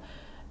 Yeah.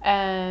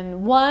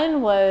 And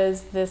one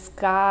was this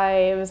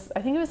guy.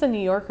 I think it was a New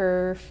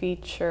Yorker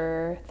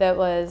feature that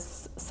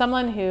was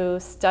someone who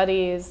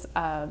studies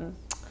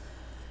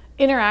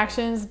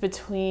interactions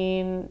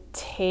between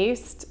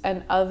taste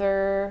and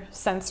other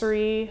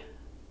sensory,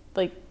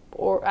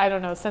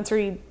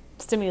 sensory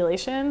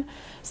stimulation.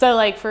 So,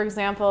 like, for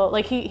example,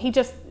 like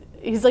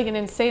he's like an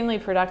insanely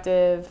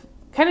productive,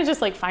 kind of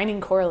just like finding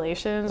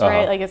correlations,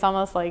 right? Like, it's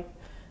almost like,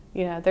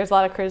 there's a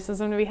lot of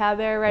criticism to be had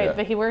there, right? Yeah.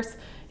 But he works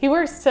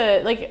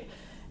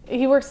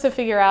to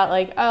figure out,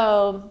 like,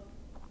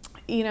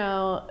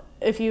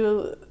 if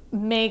you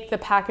make the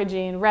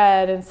packaging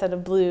red instead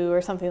of blue or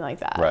something like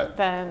that, right,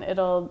 then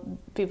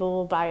people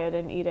will buy it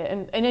and eat it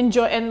and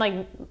enjoy, and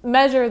like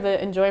measure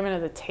the enjoyment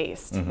of the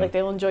taste. Mm-hmm. Like,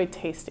 they'll enjoy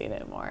tasting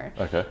it more.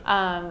 Okay.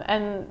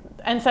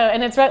 And so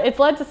it's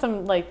led to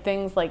some like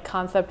things like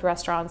concept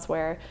restaurants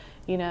where,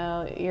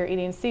 you're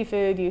eating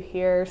seafood, you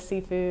hear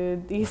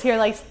seafood, you hear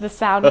like the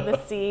sound of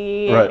the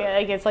sea, right,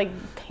 like it's like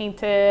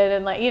painted,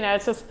 and like,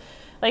 it's just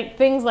like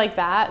things like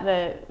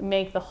that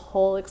make the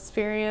whole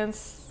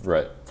experience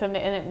right, and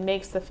it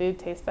makes the food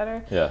taste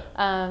better.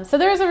 Yeah. So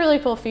there's a really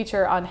cool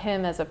feature on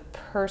him as a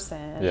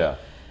person. Yeah.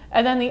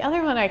 And then the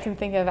other one I can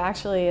think of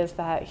actually is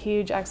that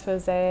huge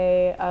expose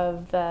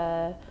of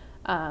the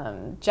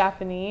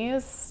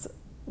Japanese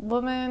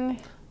woman.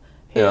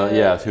 I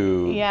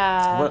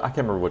can't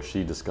remember what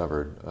she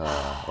discovered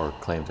or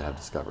claimed to have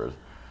discovered.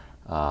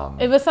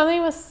 It was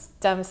something with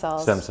stem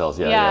cells. Stem cells,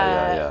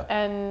 yeah.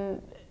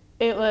 And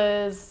it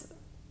was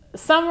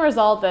some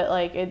result that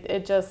like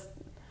it just,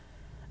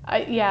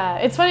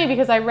 it's funny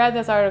because I read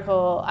this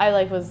article, I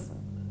like was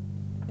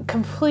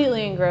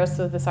completely engrossed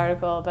with this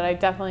article, but I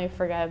definitely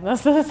forget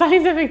most of the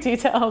scientific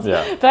details.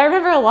 Yeah. But I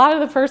remember a lot of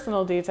the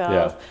personal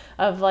details Yeah.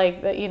 of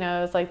like that, it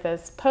was like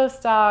this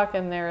postdoc,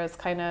 and there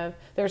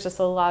was just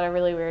a lot of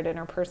really weird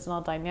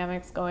interpersonal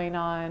dynamics going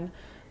on.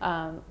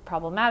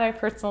 Problematic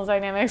personal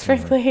dynamics,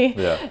 frankly.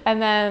 Yeah.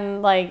 And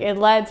then like it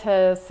led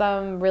to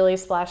some really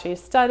splashy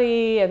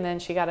study, and then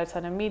she got a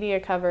ton of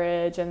media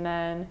coverage, and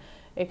then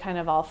it kind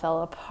of all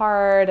fell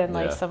apart, and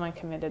like someone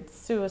committed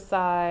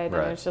suicide,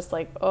 Right. and it's just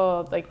like,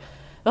 oh, like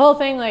the whole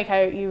thing, like how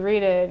you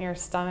read it and your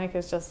stomach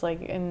is just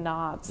like in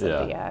knots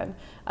at the end.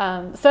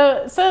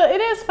 So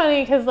it is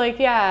funny because like,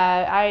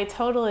 I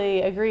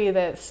totally agree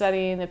that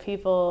studying the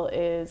people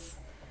is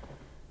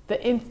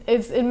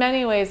in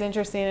many ways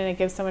interesting, and it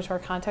gives so much more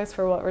context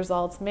for what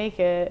results make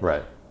it.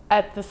 Right.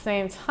 At the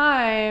same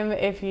time,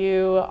 if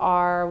you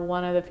are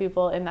one of the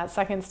people in that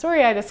second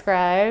story I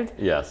described,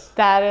 Yes.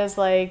 that is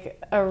like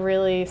a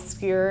really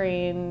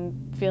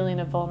skewering feeling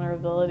of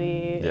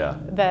vulnerability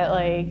that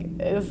like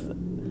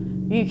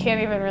you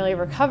can't even really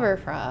recover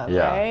from,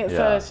 right? Yeah.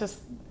 So it's just...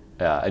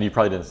 Yeah, and you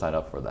probably didn't sign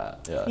up for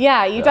that.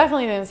 Yeah, you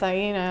definitely didn't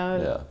sign,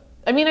 Yeah.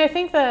 I mean, I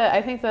think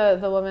the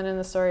woman in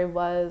the story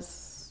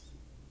was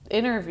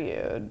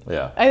interviewed.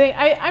 Yeah.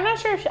 I'm not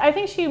sure. I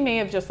think she may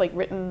have just like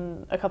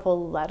written a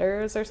couple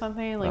letters or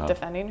something, like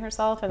defending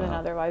herself, and then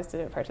otherwise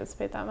didn't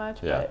participate that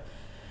much. Yeah. But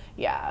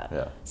yeah.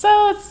 Yeah.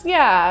 So it's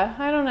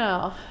I don't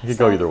know. It could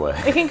go either way.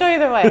 It can go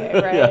either way,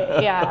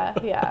 right?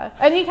 Yeah.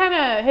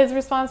 And his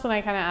response when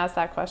I kind of asked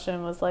that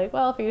question was like,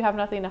 well, if you have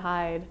nothing to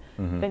hide,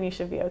 then you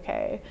should be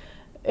okay.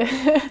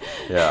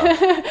 Yeah.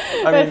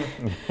 I mean.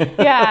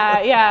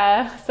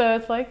 yeah. So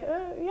it's like,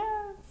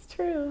 it's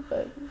true,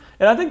 but.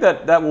 And I think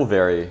that will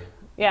vary.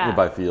 Yeah.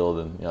 By field,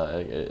 and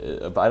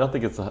but I don't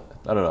think it's. I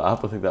don't know. I have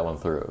to think that one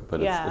through.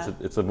 But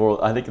it's a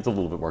more. I think it's a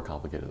little bit more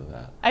complicated than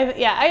that. I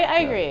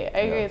agree. I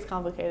agree. It's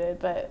complicated,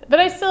 but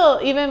I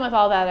still, even with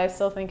all that, I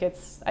still think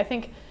it's. I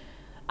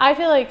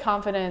feel like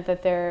confident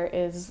that there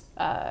is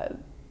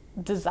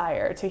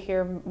desire to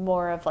hear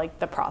more of like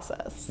the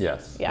process.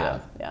 Yes.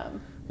 Yeah.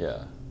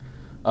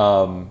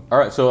 All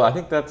right. So I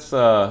think that's. You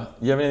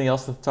have anything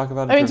else to talk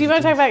about? I mean, do you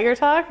want to talk about your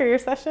talk or your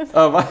session?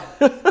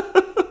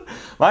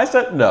 My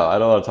set? No, I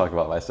don't want to talk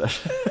about my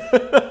session.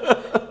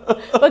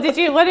 What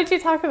did you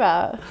talk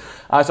about?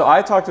 So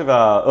I talked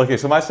about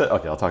So my set.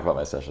 Okay, I'll talk about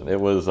my session. It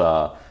was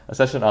a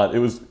session on. It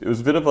was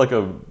a bit of like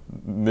a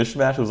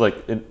mishmash. It was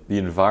like the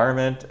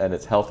environment and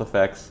its health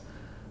effects.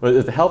 But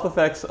it's the health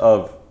effects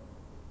of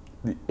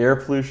the air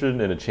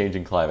pollution in a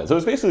changing climate. So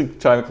it's basically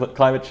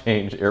climate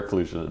change, air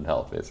pollution, and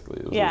health.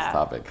 Basically, was this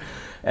topic.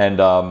 And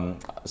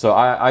so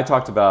I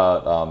talked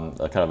about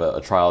a kind of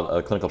a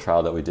clinical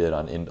trial that we did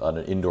on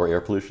an indoor air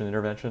pollution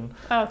intervention.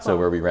 Oh, cool. So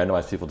where we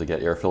randomized people to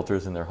get air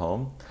filters in their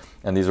home,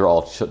 and these are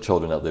all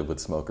children that live with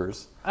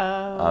smokers.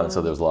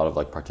 So there was a lot of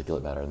like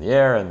particulate matter in the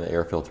air, and the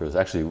air filters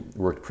actually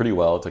worked pretty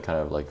well to kind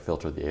of like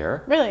filter the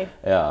air. Really?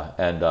 Yeah,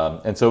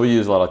 and so we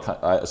use a lot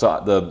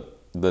of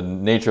the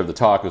nature of the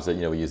talk was that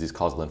we use these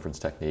causal inference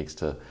techniques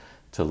to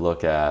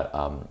look at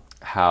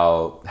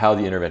how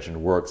the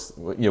intervention works,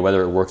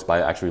 whether it works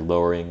by actually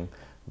lowering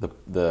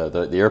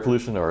the air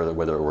pollution or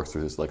whether it works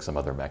through like some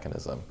other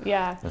mechanism.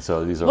 Yeah. And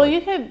so these are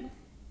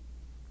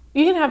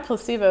You can have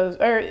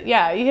placebos, or you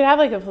can have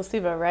like a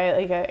placebo, right?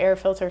 Like an air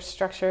filter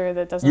structure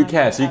that doesn't. You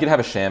can, so you can have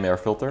a sham air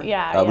filter.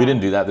 Yeah, We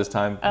didn't do that this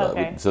time.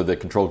 Okay. So the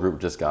control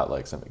group just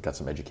got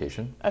some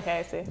education. Okay,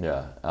 I see.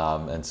 Yeah,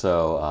 and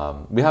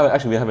so we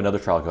have another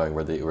trial going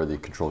where the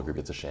control group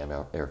gets a sham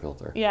air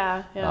filter.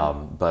 Yeah, yeah.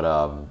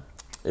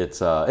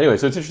 It's anyway,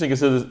 so it's interesting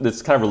because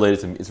it's kind of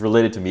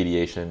related to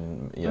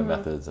mediation,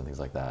 methods and things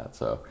like that.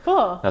 So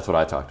Cool. that's what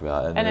I talked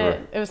about, and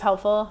it was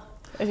helpful.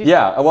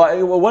 Yeah,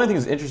 well, one of the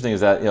things that's interesting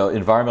is that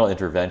environmental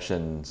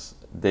interventions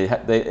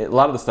a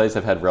lot of the studies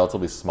have had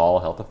relatively small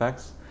health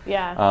effects.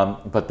 Yeah.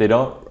 But they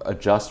don't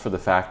adjust for the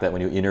fact that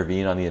when you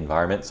intervene on the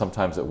environment,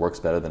 sometimes it works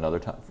better than other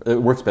times.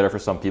 It works better for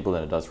some people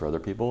than it does for other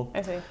people.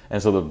 I see. And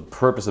so the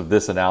purpose of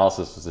this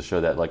analysis was to show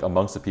that like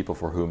amongst the people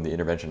for whom the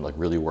intervention like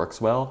really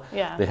works well,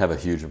 they have a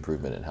huge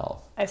improvement in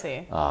health. I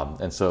see.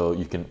 And so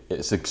you can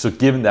so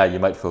given that, you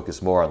might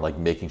focus more on like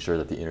making sure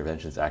that the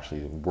intervention is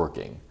actually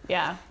working.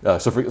 Yeah.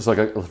 So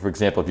for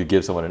example, if you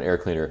give someone an air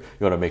cleaner,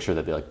 you want to make sure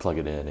that they like plug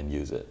it in and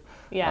use it.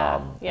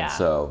 Yeah. And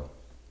so.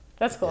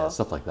 That's cool. Yeah,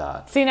 stuff like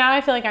that. See, now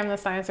I feel like I'm the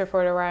science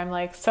reporter where I'm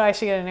like, so I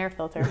should get an air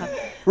filter, huh?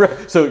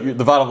 Right. So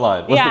the bottom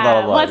line. What's the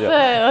bottom line?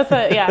 No,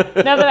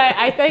 but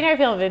I think I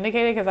feel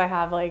vindicated because I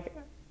have like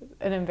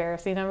an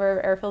embarrassing number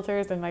of air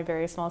filters in my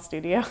very small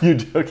studio. You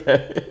do?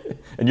 Okay.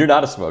 And you're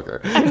not a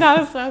smoker. I'm not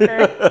a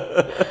smoker.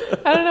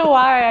 I don't know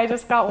why. I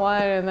just got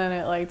one and then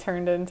it like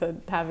turned into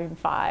having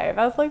 5.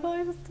 I was like, well,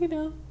 I just,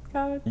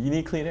 God. You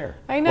need clean air.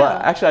 I know. Well,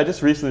 actually, I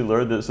just recently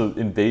learned that. So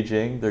in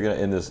Beijing, they're gonna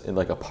in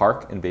like a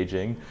park in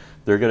Beijing,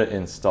 they're gonna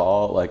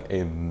install like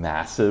a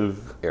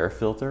massive air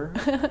filter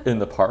in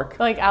the park.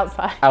 Like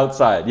outside.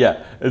 Outside,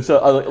 yeah. And so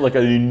like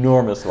an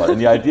enormous one. And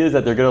the idea is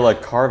that they're gonna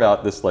like carve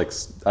out this like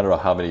I don't know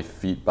how many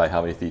feet by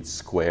how many feet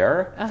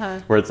square,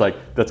 where it's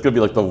like that's gonna be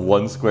like the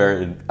one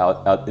square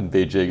out in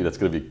Beijing that's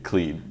gonna be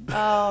clean.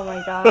 Oh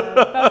my God,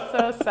 that's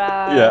so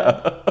sad.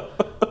 Yeah.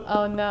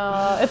 Oh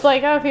no! It's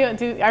like people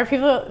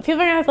are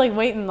gonna have to like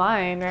wait in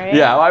line, right?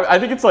 Yeah, I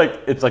think it's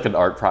like an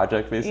art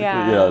project basically.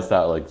 Yeah. It's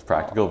not like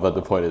practical, but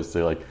the point is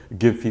to like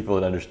give people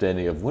an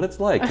understanding of what it's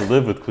like to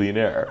live with clean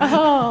air.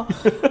 Oh,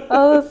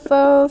 that's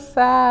so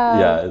sad.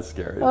 Yeah, it's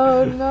scary.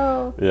 Oh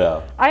no.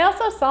 Yeah. I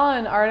also saw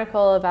an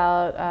article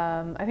about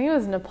I think it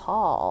was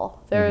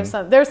Nepal. There was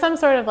some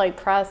sort of like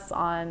press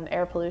on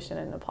air pollution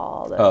in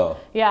Nepal.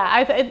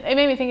 Yeah, it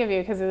made me think of you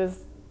because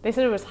they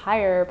said it was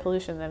higher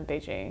pollution than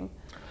Beijing.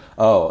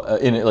 Oh,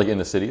 in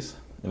the cities?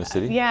 In the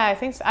city? Yeah, I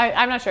think so.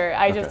 I'm not sure.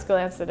 I just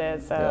glanced at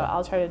it, so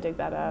I'll try to dig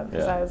that up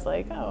because I was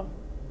like, oh,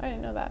 I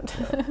didn't know that.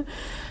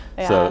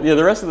 Yeah. So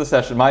the rest of the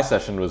session, my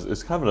session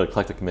was kind of an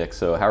eclectic mix.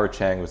 So Howard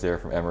Chang was there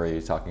from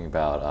Emory talking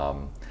about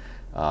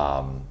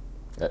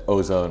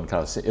ozone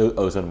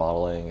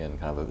modeling and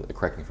kind of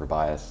correcting for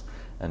bias.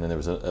 And then there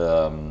was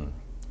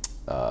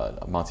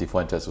Monse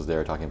Fuentes was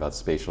there talking about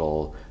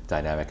spatial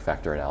dynamic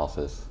factor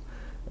analysis.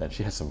 And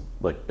she has some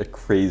like a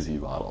crazy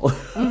model,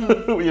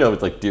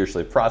 with like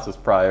Dirichlet process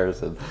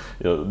priors and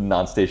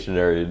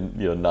non-stationary,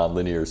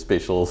 non-linear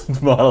spatial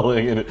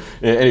modeling,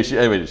 and she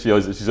always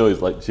does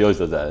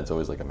that. And it's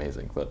always like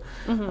amazing. But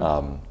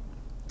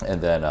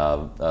and then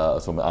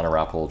so Anna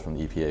Rappold from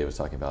the EPA was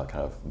talking about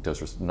kind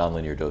of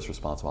non-linear dose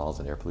response models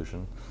in air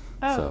pollution.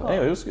 Oh, so cool.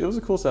 anyway, it was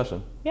a cool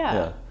session.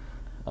 Yeah.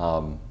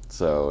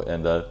 So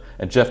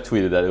and Jeff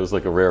tweeted that it was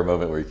like a rare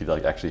moment where you could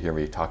like actually hear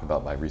me talk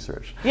about my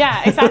research.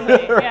 Yeah,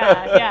 exactly.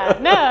 Yeah.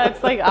 No,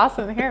 it's like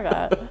awesome to hear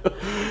about.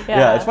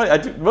 Yeah, it's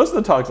funny. Most of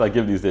the talks I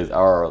give these days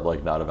are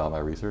like not about my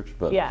research,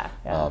 but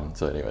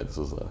so anyway, this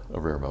was a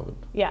rare moment.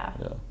 Yeah.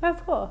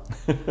 That's cool.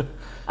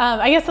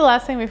 I guess the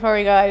last thing before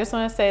we go, I just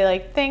want to say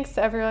like thanks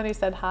to everyone who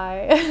said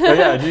hi. Oh,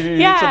 yeah, did you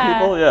meet some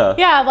people?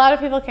 Yeah, a lot of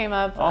people came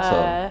up.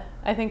 Awesome.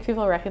 I think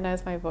people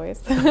recognize my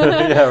voice.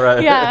 Yeah,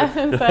 right. Yeah.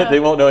 So.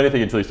 They won't know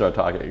anything until you start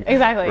talking.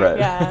 Exactly. Right.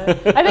 Yeah.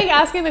 I think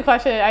asking the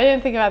question, I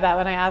didn't think about that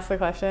when I asked the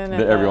question.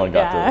 And everyone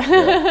got to.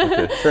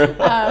 Yeah.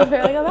 Okay.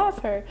 They're like, oh, that's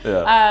her.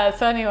 Yeah.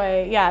 So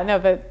anyway,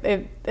 but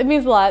it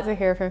means a lot to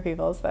hear from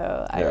people,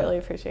 so I really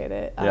appreciate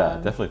it.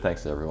 Definitely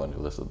thanks to everyone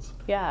who listens.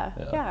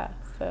 Yeah.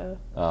 So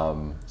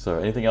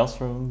anything else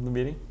from the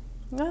meeting?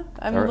 No,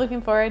 I'm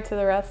looking forward to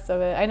the rest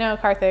of it. I know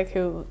Karthik,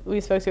 who we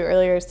spoke to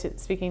earlier, is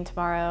speaking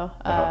tomorrow.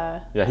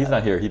 Yeah, he's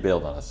not here. He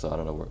bailed on us, so I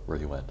don't know where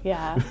he went.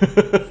 Yeah,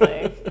 it's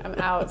like I'm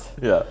out.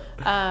 Yeah.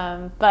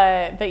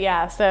 But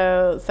yeah,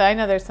 so I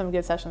know there's some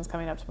good sessions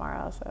coming up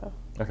tomorrow. So.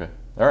 Okay.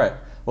 All right.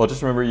 Well,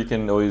 just remember you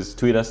can always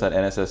tweet us at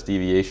NSS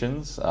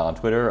Deviations on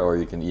Twitter, or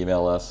you can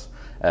email us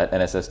at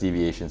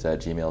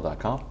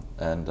nssdeviations@gmail.com,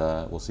 and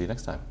we'll see you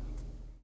next time.